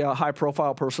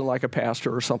high-profile person like a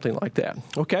pastor or something like that.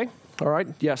 Okay? All right?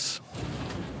 Yes?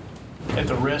 At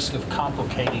the risk of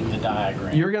complicating the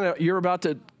diagram. You're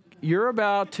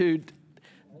about to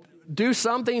do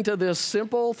something to this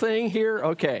simple thing here?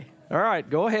 Okay. All right,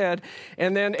 go ahead.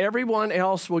 And then everyone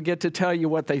else will get to tell you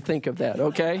what they think of that,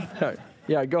 okay?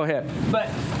 Yeah, go ahead. But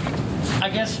I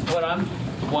guess what I'm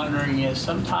wondering is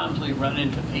sometimes we run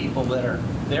into people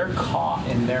they're caught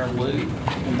in their loop,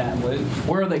 in that loop.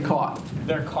 Where are they caught?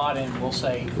 They're caught in, we'll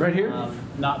say, right here?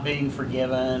 Not being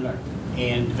forgiven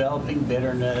and developing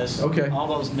bitterness. Okay. All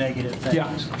those negative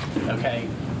things. Yeah. Okay.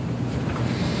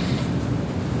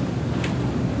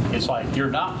 It's like you're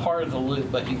not part of the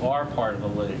loop, but you are part of the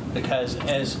loop. Because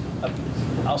as,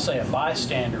 I'll say, a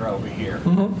bystander over here,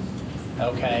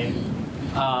 okay,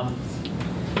 I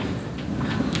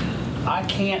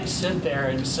can't sit there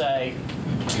and say,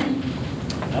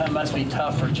 it must be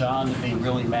tough for John to be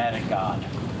really mad at God.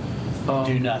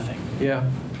 Do nothing. Yeah.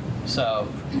 So,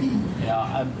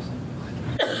 I'm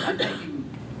thinking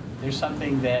there's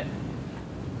something that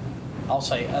I'll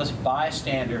say us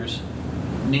bystanders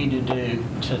need to do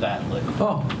to that loop.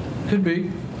 Oh, could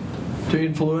be. To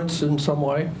influence in some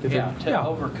way? To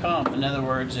overcome. In other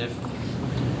words, if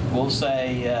we'll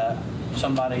say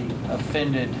somebody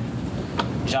offended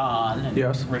John and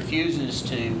refuses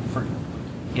to,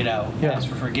 ask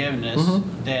for forgiveness,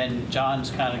 then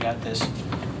John's kind of got this,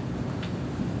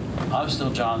 I'm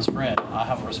still John's friend. I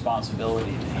have a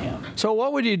responsibility to him. So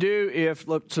what would you do if,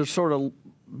 to sort of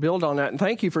build on that, and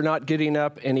thank you for not getting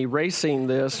up and erasing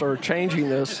this or changing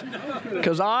this,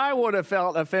 because I would have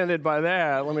felt offended by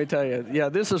that, let me tell you. Yeah,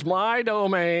 this is my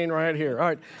domain right here. All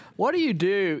right, what do you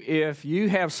do if you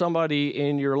have somebody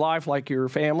in your life, like your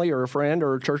family or a friend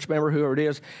or a church member, whoever it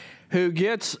is, who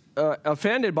gets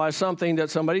offended by something that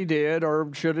somebody did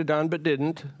or should have done but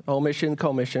didn't, omission,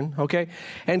 commission, okay,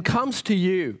 and comes to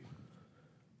you?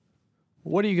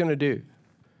 What are you going to do?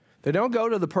 They don't go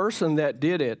to the person that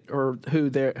did it or who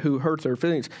hurt their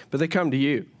feelings, but they come to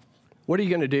you. What are you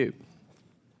going to do?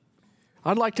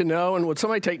 I'd like to know, and would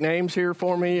somebody take names here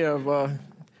for me of,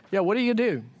 what do you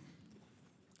do?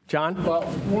 John? Well,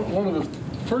 one of the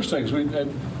first things, we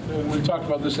talked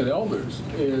about this at elders,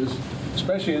 is,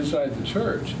 especially inside the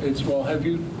church, it's, well, have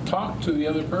you talked to the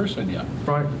other person yet?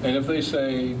 Right. And if they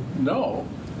say no,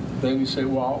 then you say,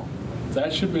 well,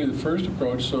 that should be the first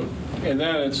approach. So, and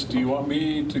then it's, do you want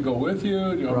me to go with you?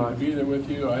 Do you want me to be there with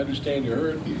you? I understand you're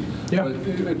hurt. Yeah.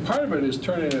 But part of it is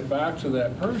turning it back to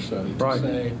that person to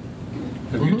say,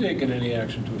 have you taken any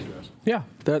action to address it? Yeah,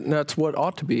 that's what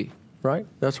ought to be, right?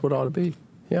 That's what ought to be,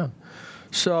 yeah.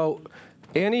 So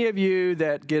any of you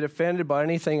that get offended by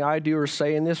anything I do or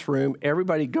say in this room,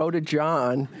 everybody go to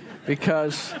John,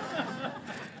 because...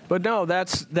 But no,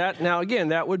 now again,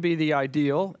 that would be the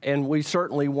ideal, and we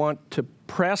certainly want to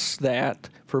press that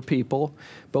for people,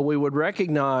 but we would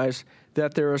recognize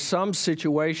that there are some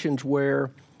situations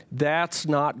where that's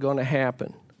not going to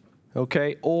happen,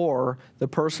 okay? Or the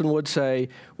person would say,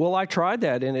 well, I tried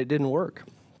that and it didn't work.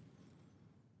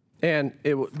 And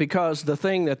because the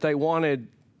thing that they wanted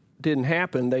didn't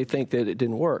happen, they think that it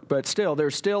didn't work. But still,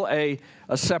 there's still a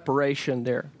separation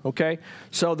there, okay?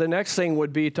 So the next thing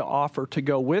would be to offer to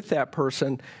go with that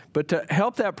person, but to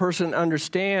help that person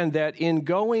understand that in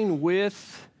going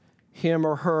with him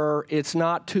or her, it's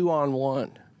not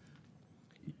 2-on-1.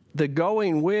 the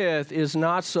going with is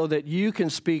not so that you can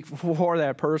speak for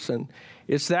that person.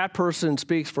 It's that person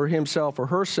speaks for himself or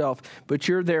herself, but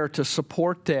you're there to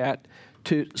support that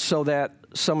so that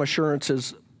some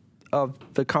assurances of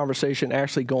the conversation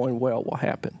actually going well will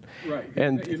happen. Right.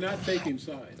 And you're not taking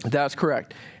sides. That's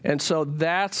correct. And so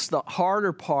that's the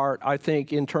harder part, I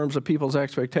think, in terms of people's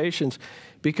expectations,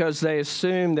 because they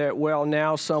assume that, well,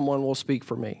 now someone will speak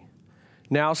for me.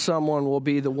 Now someone will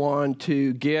be the one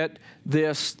to get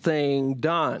this thing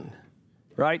done,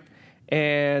 right?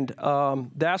 And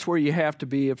that's where you have to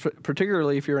be,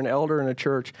 particularly if you're an elder in a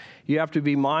church, you have to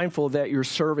be mindful that you're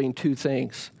serving two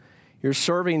things. You're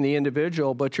serving the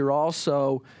individual, but you're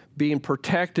also being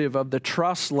protective of the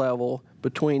trust level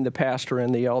between the pastor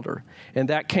and the elder. And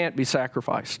that can't be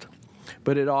sacrificed.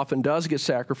 But it often does get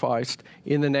sacrificed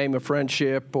in the name of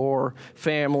friendship or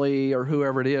family or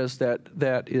whoever it is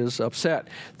that is upset.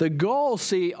 The goal,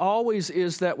 see, always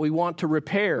is that we want to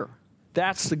repair.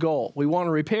 That's the goal. We want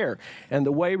to repair. And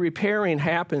the way repairing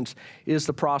happens is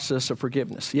the process of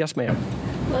forgiveness. Yes, ma'am.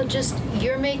 Well,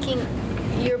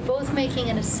 you're both making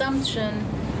an assumption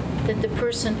that the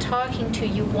person talking to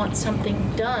you wants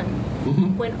something done,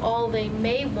 when all they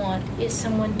may want is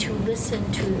someone to listen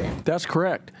to them. That's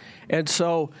correct. And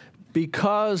so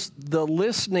because the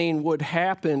listening would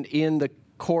happen in the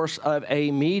course of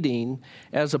a meeting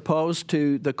as opposed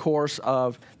to the course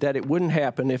of that it wouldn't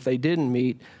happen if they didn't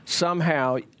meet,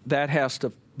 somehow that has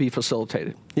to be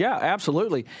facilitated. Yeah,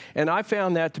 absolutely. And I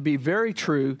found that to be very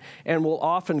true and will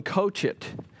often coach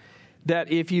it,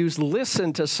 that if you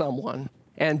listen to someone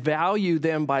and value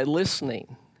them by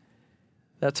listening,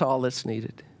 that's all that's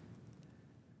needed.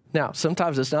 Now,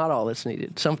 sometimes it's not all that's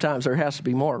needed. Sometimes there has to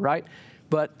be more, right?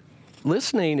 But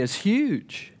listening is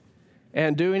huge,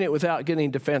 and doing it without getting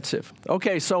defensive.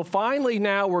 Okay, so finally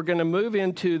now we're going to move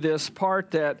into this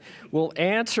part that will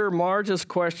answer Marge's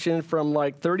question from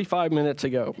like 35 minutes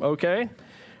ago, okay?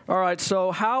 All right,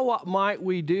 so how might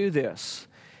we do this?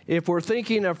 If we're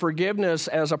thinking of forgiveness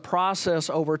as a process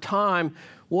over time,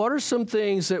 what are some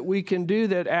things that we can do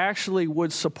that actually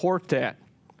would support that,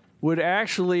 would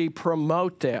actually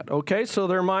promote that? Okay, so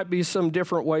there might be some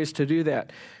different ways to do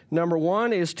that. Number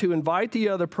one is to invite the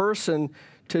other person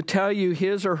to tell you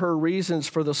his or her reasons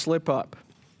for the slip up.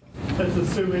 That's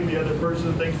assuming the other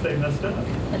person thinks they messed up.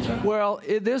 That's right. Well,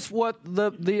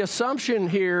 the assumption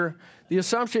here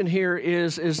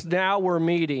is now we're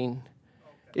meeting.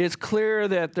 It's clear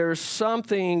that there's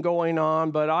something going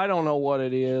on, but I don't know what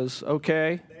it is,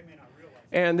 okay? They may not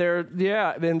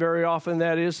realize. And very often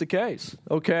that is the case,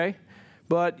 okay?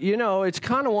 But, it's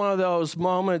kind of one of those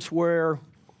moments where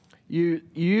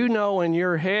you know in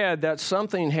your head that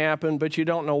something happened, but you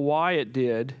don't know why it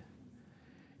did.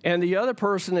 And the other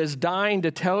person is dying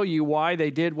to tell you why they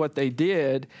did what they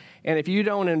did, and if you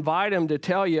don't invite them to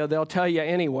tell you, they'll tell you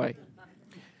anyway.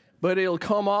 But it'll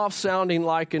come off sounding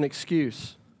like an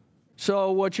excuse.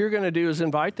 So what you're going to do is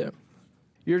invite them.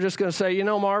 You're just going to say,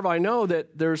 Marv, I know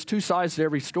that there's two sides to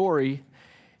every story,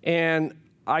 and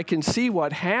I can see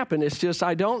what happened. It's just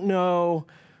I don't know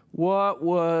what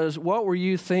were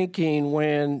you thinking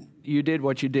when you did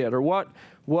what you did, or what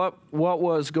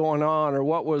was going on, or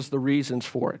what was the reasons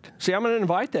for it. See, I'm going to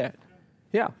invite that.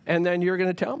 Yeah, and then you're going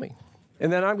to tell me.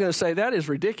 And then I'm going to say, that is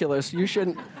ridiculous. You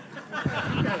shouldn't.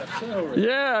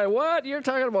 Yeah, what? You're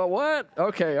talking about what?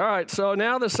 Okay, all right. So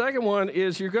now the second one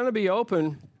is you're going to be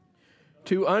open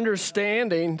to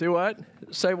understanding. Do what?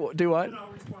 Do what?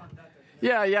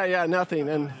 Yeah, nothing.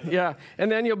 And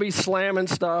then you'll be slamming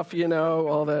stuff,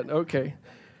 all that. Okay.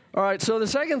 All right, so the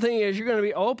second thing is you're going to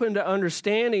be open to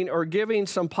understanding or giving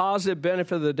some positive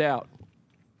benefit of the doubt.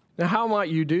 Now, how might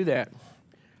you do that?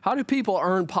 How do people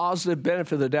earn positive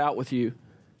benefit of the doubt with you?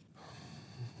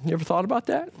 You ever thought about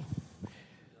that?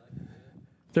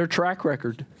 Their track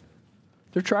record.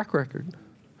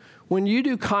 When you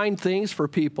do kind things for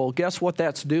people, guess what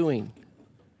that's doing?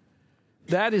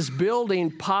 That is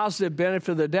building positive benefit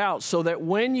of the doubt so that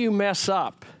when you mess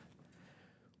up,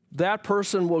 that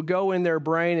person will go in their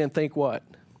brain and think what?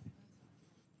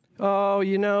 Oh,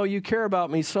 you care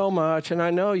about me so much, and I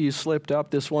know you slipped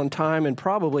up this one time, and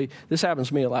probably, this happens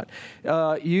to me a lot,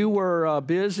 you were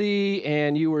busy,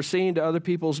 and you were seeing to other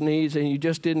people's needs, and you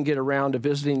just didn't get around to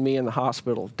visiting me in the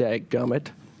hospital, dadgummit.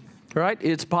 Right?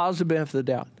 It's positive benefit of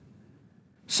the doubt.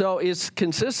 So it's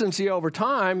consistency over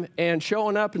time, and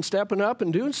showing up and stepping up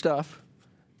and doing stuff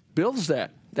builds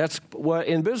that. That's what,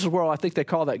 in business world, I think they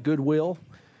call that goodwill.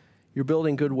 You're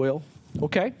building goodwill.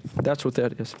 Okay? That's what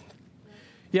that is.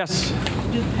 Yes?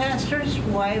 Do pastors'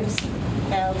 wives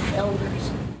have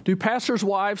elders? Do pastors'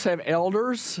 wives have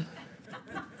elders?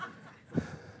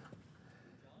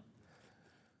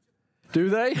 Do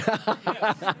they?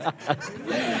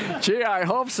 Gee, I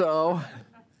hope so.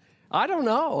 I don't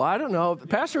know.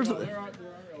 Pastors,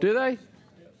 do they?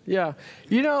 Yeah.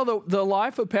 You know, the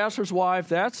life of pastor's wife,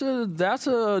 that's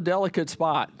a delicate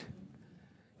spot.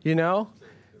 You know?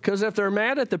 Because if they're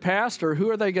mad at the pastor, who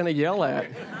are they going to yell at?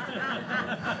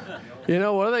 You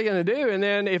know, what are they going to do? And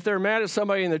then if they're mad at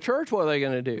somebody in the church, what are they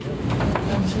going to do?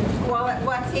 Well,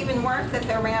 what's even worse if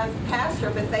they're mad at the pastor,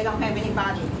 but they don't have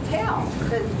anybody to tell.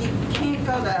 Because you can't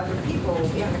go to other people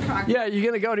in the congregation. Yeah, you're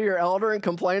going to go to your elder and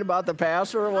complain about the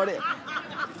pastor? What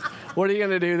are you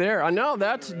going to do there? I know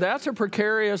that's a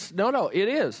precarious. No, it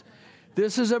is.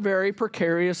 This is a very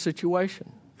precarious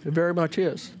situation. It very much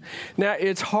is. Now,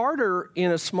 it's harder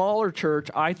in a smaller church,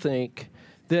 I think,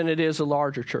 than it is a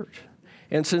larger church.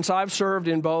 And since I've served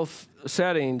in both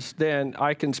settings, then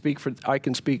I can speak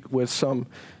with some,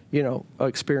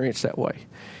 experience that way.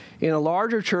 In a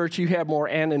larger church, you have more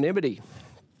anonymity.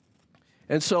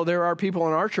 And so there are people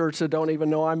in our church that don't even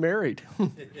know I'm married.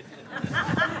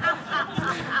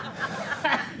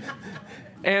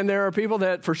 And there are people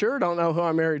that for sure don't know who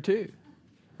I'm married to,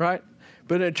 right?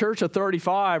 But in a church of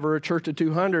 35 or a church of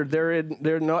 200,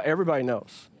 everybody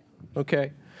knows,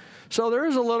 okay? So there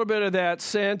is a little bit of that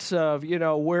sense of,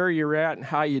 where you're at and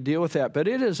how you deal with that. But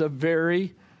it is a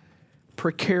very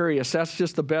precarious, that's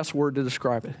just the best word to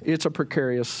describe it. It's a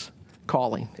precarious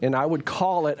calling, and I would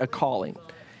call it a calling.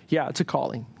 Yeah, it's a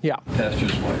calling, yeah.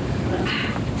 Pastor's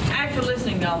wife. After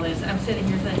listening to all this, I'm sitting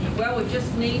here thinking, well, we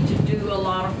just need to do a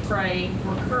lot of praying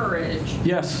for courage.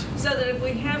 Yes. So that if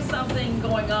we have something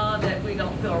going on that we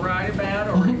don't feel right about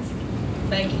or it's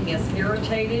making us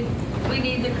irritated, we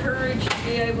need the courage to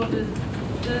be able to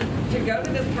go to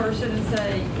this person and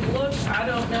say, look, I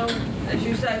don't know, as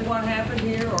you say, what happened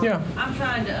here, or I'm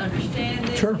trying to understand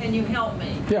this. Sure. Can you help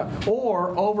me? Yeah,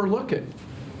 or overlook it.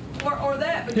 Or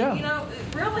that,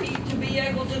 but really to be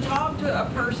able to talk to a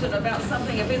person about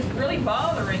something, if it's really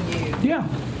bothering you,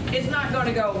 it's not going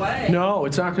to go away. No,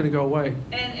 it's not going to go away.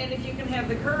 And if you can have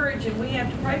the courage, and we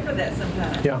have to pray for that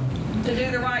sometimes, to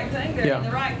do the right thing there. And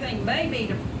the right thing may be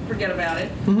to forget about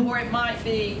it, or it might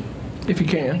be, if you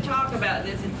can, we talk about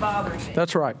this, it's bothering me.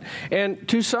 That's right. And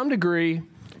to some degree,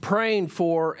 praying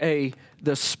for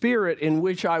the spirit in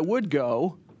which I would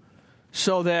go,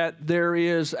 so that there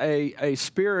is a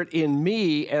spirit in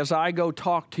me as I go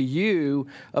talk to you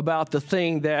about the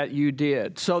thing that you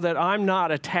did, so that I'm not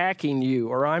attacking you,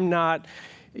 or I'm not,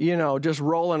 just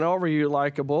rolling over you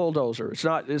like a bulldozer. It's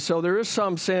not. So there is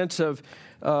some sense of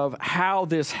how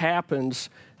this happens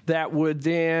that would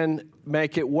then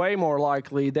make it way more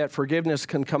likely that forgiveness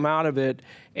can come out of it,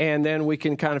 and then we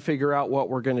can kind of figure out what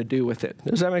we're going to do with it.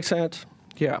 Does that make sense?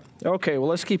 Yeah. Okay, well,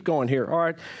 let's keep going here. All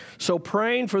right. So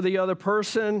praying for the other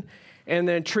person, and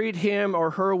then treat him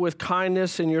or her with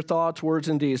kindness in your thoughts, words,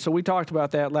 and deeds. So we talked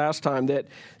about that last time,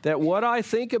 that what I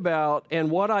think about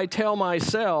and what I tell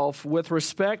myself with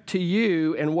respect to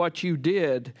you and what you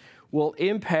did will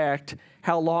impact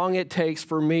how long it takes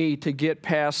for me to get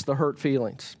past the hurt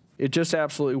feelings. It just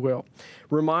absolutely will.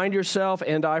 Remind yourself,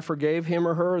 and I forgave him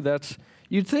or her.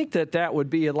 You'd think that would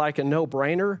be like a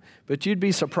no-brainer, but you'd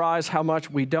be surprised how much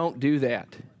we don't do that.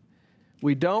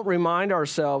 We don't remind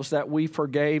ourselves that we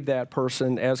forgave that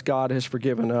person as God has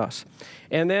forgiven us.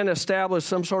 And then establish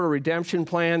some sort of redemption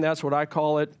plan, that's what I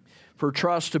call it, for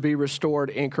trust to be restored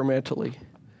incrementally.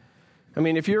 I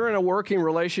mean, if you're in a working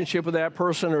relationship with that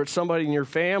person, or it's somebody in your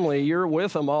family, you're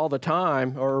with them all the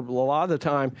time, or a lot of the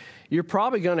time, you're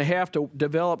probably going to have to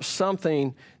develop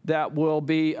something that will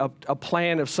be a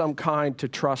plan of some kind to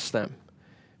trust them.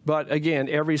 But again,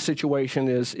 every situation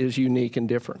is unique and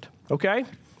different. Okay?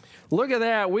 Look at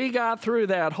that. We got through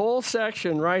that whole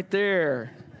section right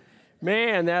there.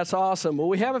 Man, that's awesome. Well,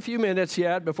 we have a few minutes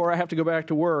yet before I have to go back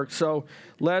to work. So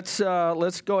let's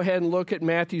go ahead and look at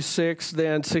Matthew 6,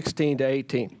 then 16 to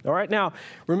 18. All right, now,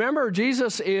 remember,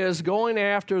 Jesus is going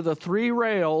after the three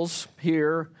rails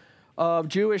here of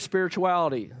Jewish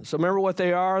spirituality. So remember what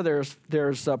they are. There's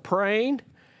praying,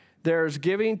 there's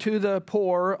giving to the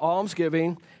poor,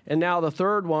 almsgiving, and now the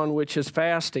third one, which is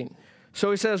fasting.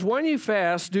 So he says, when you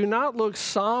fast, do not look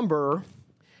somber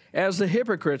as the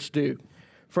hypocrites do,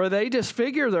 for they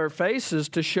disfigure their faces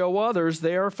to show others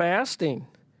they are fasting.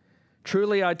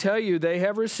 Truly, I tell you, they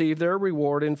have received their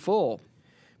reward in full.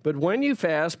 But when you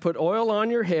fast, put oil on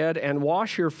your head and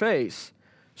wash your face,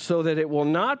 so that it will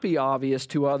not be obvious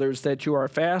to others that you are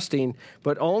fasting,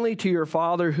 but only to your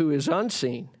Father who is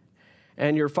unseen.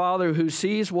 And your Father who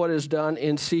sees what is done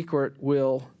in secret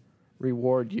will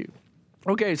reward you.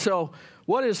 Okay, so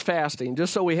what is fasting?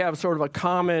 Just so we have sort of a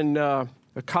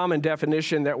common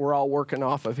definition that we're all working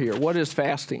off of here. What is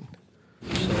fasting?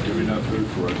 So giving up food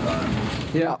for a time.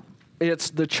 Yeah, it's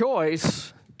the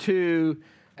choice to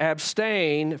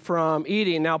abstain from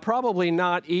eating. Now, probably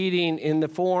not eating in the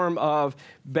form of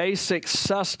basic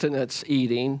sustenance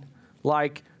eating,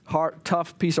 like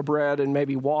tough piece of bread and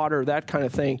maybe water, that kind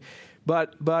of thing,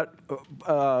 but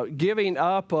giving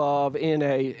up of, in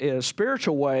a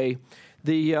spiritual way,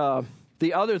 the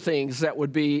other things that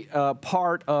would be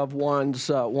part of one's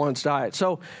diet.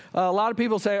 So a lot of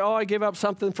people say, oh, I give up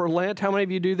something for Lent. How many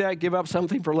of you do that? Give up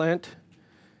something for Lent?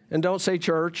 And don't say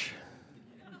church.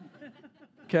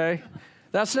 Okay?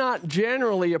 That's not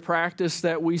generally a practice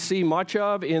that we see much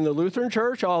of in the Lutheran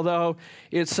Church, although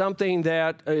it's something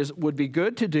that would be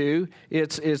good to do.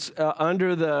 It's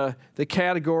under the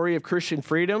category of Christian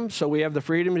freedom, so we have the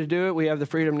freedom to do it. We have the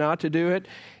freedom not to do it.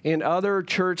 In other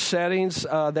church settings,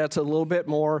 that's a little bit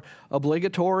more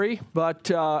obligatory, but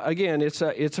again, it's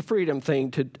a freedom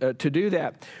thing to do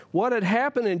that. What had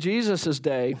happened in Jesus'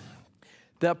 day,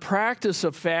 the practice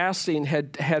of fasting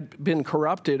had been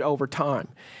corrupted over time.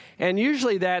 And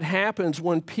usually that happens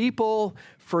when people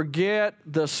forget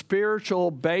the spiritual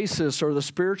basis or the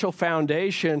spiritual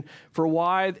foundation for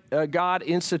why God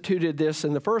instituted this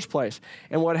in the first place.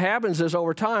 And what happens is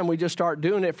over time we just start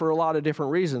doing it for a lot of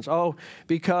different reasons. Oh,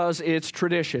 because it's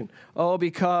tradition. Oh,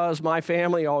 because my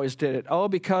family always did it. Oh,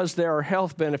 because there are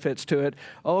health benefits to it.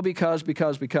 Oh, because.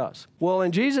 Well,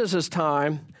 in Jesus'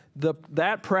 time,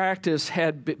 that practice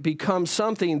had become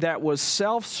something that was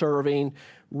self-serving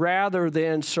rather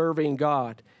than serving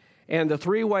God. And the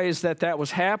three ways that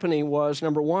was happening was,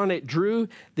 number one, it drew,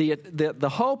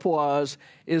 the hope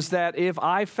is that if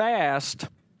I fast,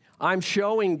 I'm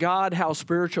showing God how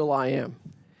spiritual I am.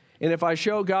 And if I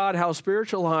show God how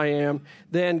spiritual I am,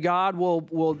 then God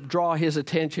will draw his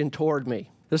attention toward me.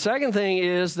 The second thing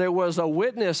is there was a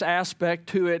witness aspect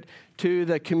to it, to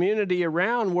the community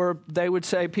around, where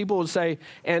people would say,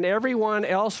 and everyone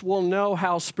else will know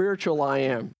how spiritual I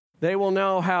am. They will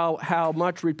know how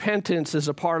much repentance is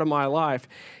a part of my life.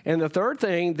 And the third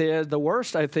thing, the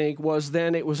worst, I think, was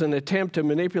then it was an attempt to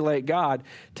manipulate God,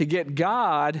 to get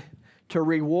God to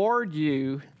reward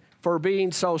you for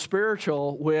being so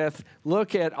spiritual with,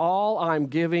 look at all I'm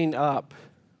giving up.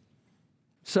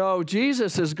 So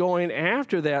Jesus is going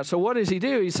after that. So what does he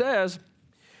do? He says,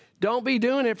 don't be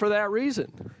doing it for that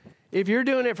reason. If you're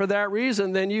doing it for that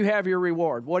reason, then you have your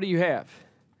reward. What do you have?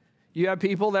 You have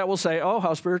people that will say, oh,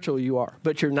 how spiritual you are,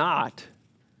 but you're not.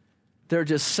 They're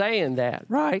just saying that,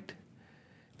 right?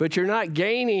 But you're not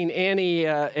gaining any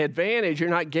advantage. You're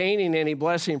not gaining any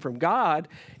blessing from God.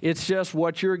 It's just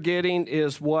what you're getting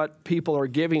is what people are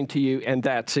giving to you, and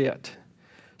that's it.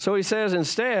 So he says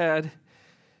instead,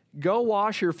 go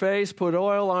wash your face, put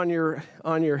oil on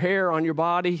your hair, on your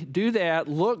body. Do that.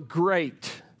 Look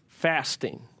great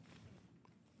fasting.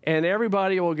 And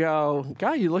everybody will go,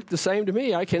 God, you look the same to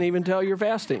me. I can't even tell you're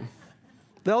fasting.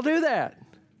 They'll do that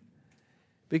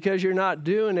because you're not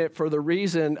doing it for the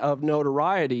reason of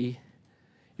notoriety.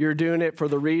 You're doing it for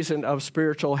the reason of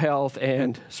spiritual health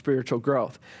and spiritual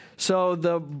growth. So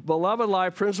the beloved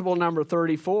life principle number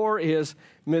 34 is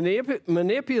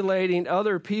manipulating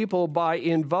other people by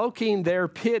invoking their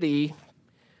pity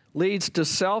leads to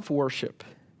self-worship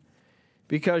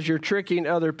because you're tricking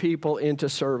other people into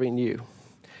serving you.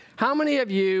 How many of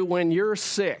you, when you're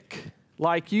sick,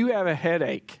 like you have a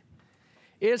headache,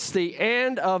 it's the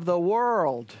end of the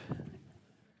world?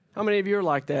 How many of you are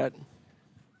like that?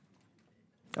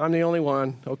 I'm the only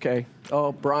one. Okay.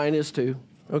 Oh, Brian is too.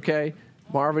 Okay.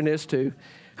 Marvin is too.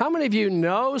 How many of you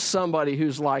know somebody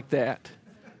who's like that?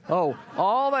 Oh,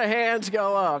 all the hands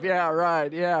go up. Yeah,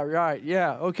 right. Yeah, right.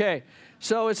 Yeah, okay.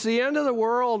 So it's the end of the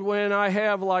world when I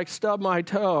have stubbed my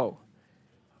toe.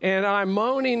 And I'm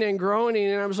moaning and groaning,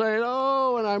 and I'm saying,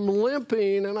 oh, and I'm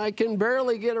limping, and I can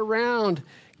barely get around.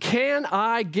 Can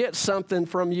I get something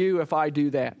from you if I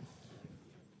do that?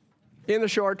 In the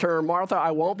short term, Martha, I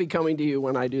won't be coming to you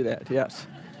when I do that, yes.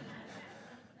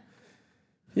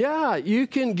 Yeah, you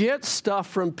can get stuff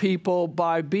from people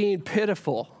by being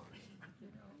pitiful.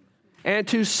 And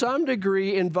to some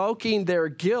degree, invoking their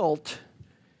guilt,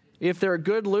 if they're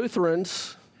good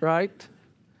Lutherans, right?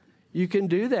 You can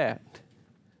do that.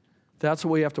 That's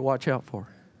what we have to watch out for.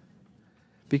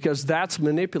 Because that's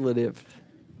manipulative.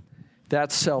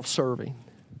 That's self-serving.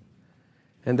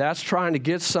 And that's trying to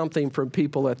get something from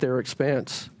people at their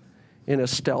expense in a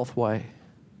stealth way.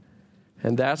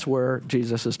 And that's where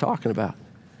Jesus is talking about.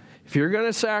 If you're going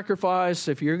to sacrifice,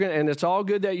 and it's all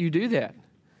good that you do that.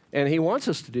 And he wants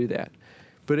us to do that.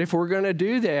 But if we're going to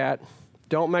do that,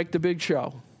 don't make the big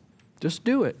show. Just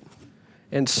do it.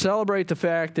 And celebrate the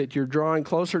fact that you're drawing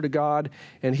closer to God,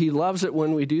 and he loves it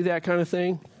when we do that kind of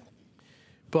thing.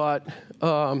 But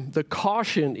the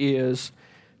caution is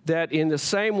that in the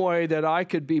same way that I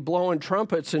could be blowing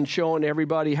trumpets and showing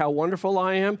everybody how wonderful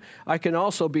I am, I can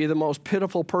also be the most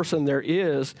pitiful person there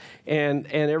is, and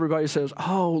everybody says,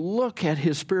 oh, look at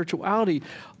his spirituality.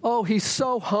 Oh, he's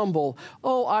so humble.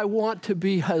 Oh, I want to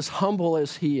be as humble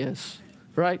as he is,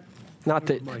 right? Not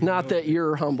that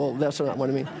you're humble. That's not what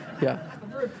I mean. Yeah.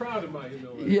 I'm very proud of my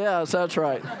humility. Yes, that's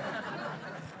right.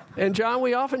 And John,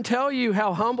 we often tell you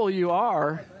how humble you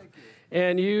are,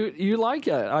 and you like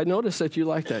it. I noticed that you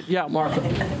like that. Yeah, Martha.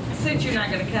 Since you're not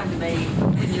going to come to me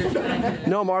when you're trying to...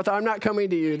 No, Martha, I'm not coming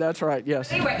to you. That's right, yes.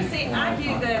 Anyway, see, I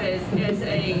view that as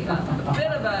a bit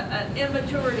of an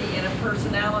immaturity in a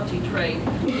personality trait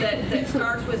that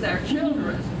starts with our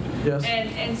children. Yes.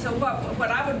 And so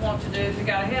what I would want to do if you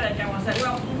got a headache, I want to say,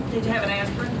 well, did you have an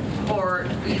aspirin? Or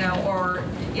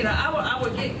I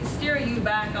would steer you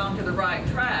back onto the right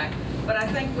track. But I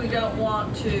think we don't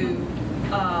want to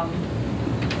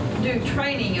do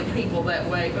training of people that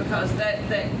way, because that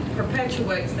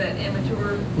perpetuates that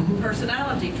immature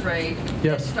personality trait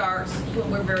that starts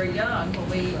when we're very young, when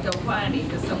we go whining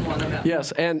to someone about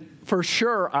Yes, and for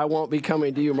sure I won't be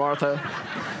coming to you, Martha.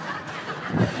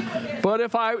 But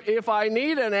if I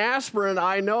need an aspirin,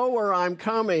 I know where I'm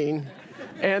coming,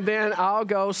 and then I'll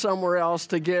go somewhere else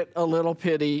to get a little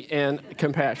pity and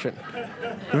compassion.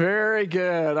 Very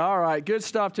good. All right, good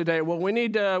stuff today. Well, we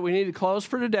need to close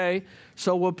for today,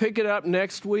 so we'll pick it up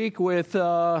next week with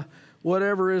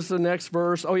whatever is the next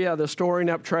verse. Oh yeah, the storing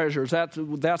up treasures.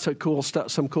 That's a cool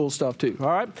stuff. Some cool stuff too. All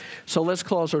right. So let's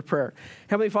close with prayer.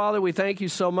 Heavenly Father, we thank you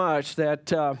so much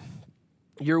that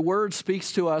your word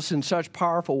speaks to us in such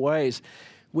powerful ways.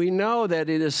 We know that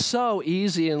it is so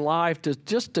easy in life to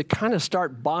kind of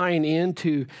start buying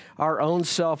into our own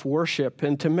self-worship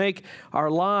and to make our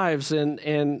lives,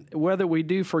 and whether we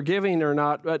do forgiving or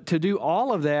not, but to do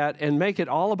all of that and make it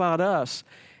all about us.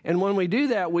 And when we do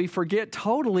that, we forget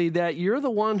totally that you're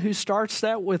the one who starts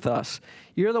that with us.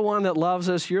 You're the one that loves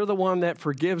us. You're the one that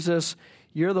forgives us.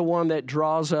 You're the one that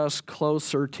draws us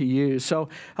closer to you. So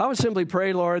I would simply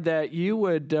pray, Lord, that you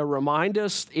would remind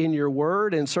us in your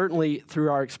word, and certainly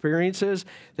through our experiences,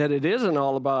 that it isn't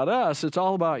all about us, it's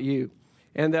all about you.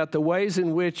 And that the ways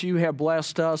in which you have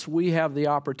blessed us, we have the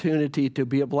opportunity to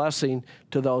be a blessing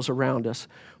to those around us.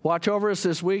 Watch over us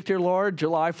this week, dear Lord.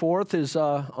 July 4th is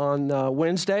on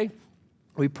Wednesday.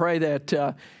 We pray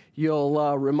that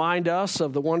you'll remind us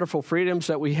of the wonderful freedoms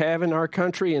that we have in our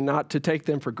country, and not to take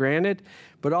them for granted,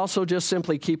 but also just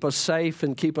simply keep us safe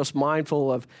and keep us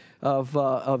mindful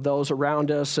of those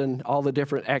around us and all the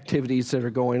different activities that are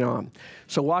going on.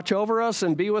 So watch over us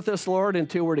and be with us, Lord,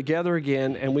 until we're together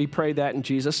again, and we pray that in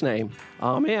Jesus' name.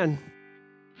 Amen.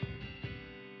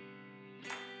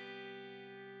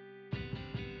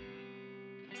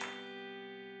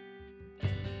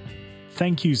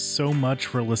 Thank you so much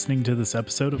for listening to this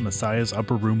episode of Messiah's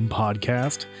Upper Room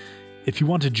podcast. If you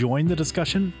want to join the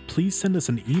discussion, please send us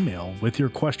an email with your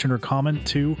question or comment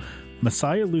to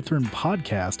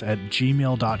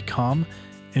messiahlutheranpodcast@gmail.com,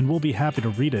 and we'll be happy to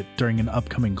read it during an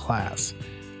upcoming class.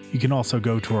 You can also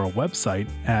go to our website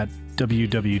at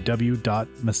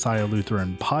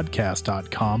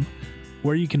www.messiahlutheranpodcast.com,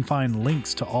 where you can find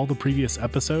links to all the previous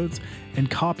episodes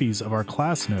and copies of our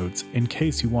class notes in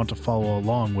case you want to follow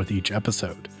along with each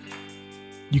episode.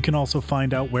 You can also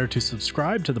find out where to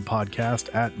subscribe to the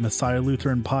podcast at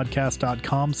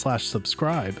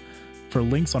messiahlutheranpodcast.com/subscribe for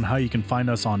links on how you can find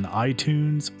us on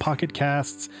iTunes, Pocket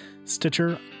Casts,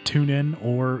 Stitcher, TuneIn,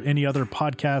 or any other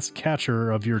podcast catcher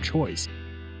of your choice.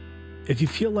 If you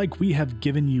feel like we have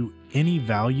given you any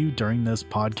value during this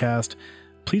podcast,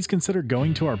 please consider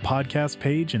going to our podcast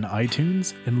page in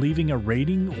iTunes and leaving a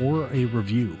rating or a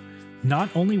review.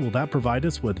 Not only will that provide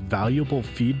us with valuable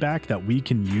feedback that we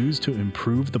can use to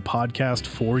improve the podcast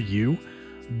for you,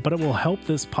 but it will help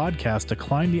this podcast to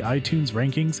climb the iTunes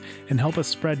rankings and help us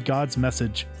spread God's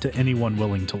message to anyone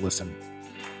willing to listen.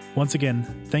 Once again,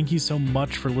 thank you so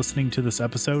much for listening to this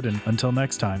episode, and until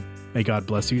next time, may God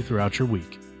bless you throughout your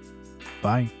week.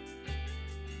 Bye.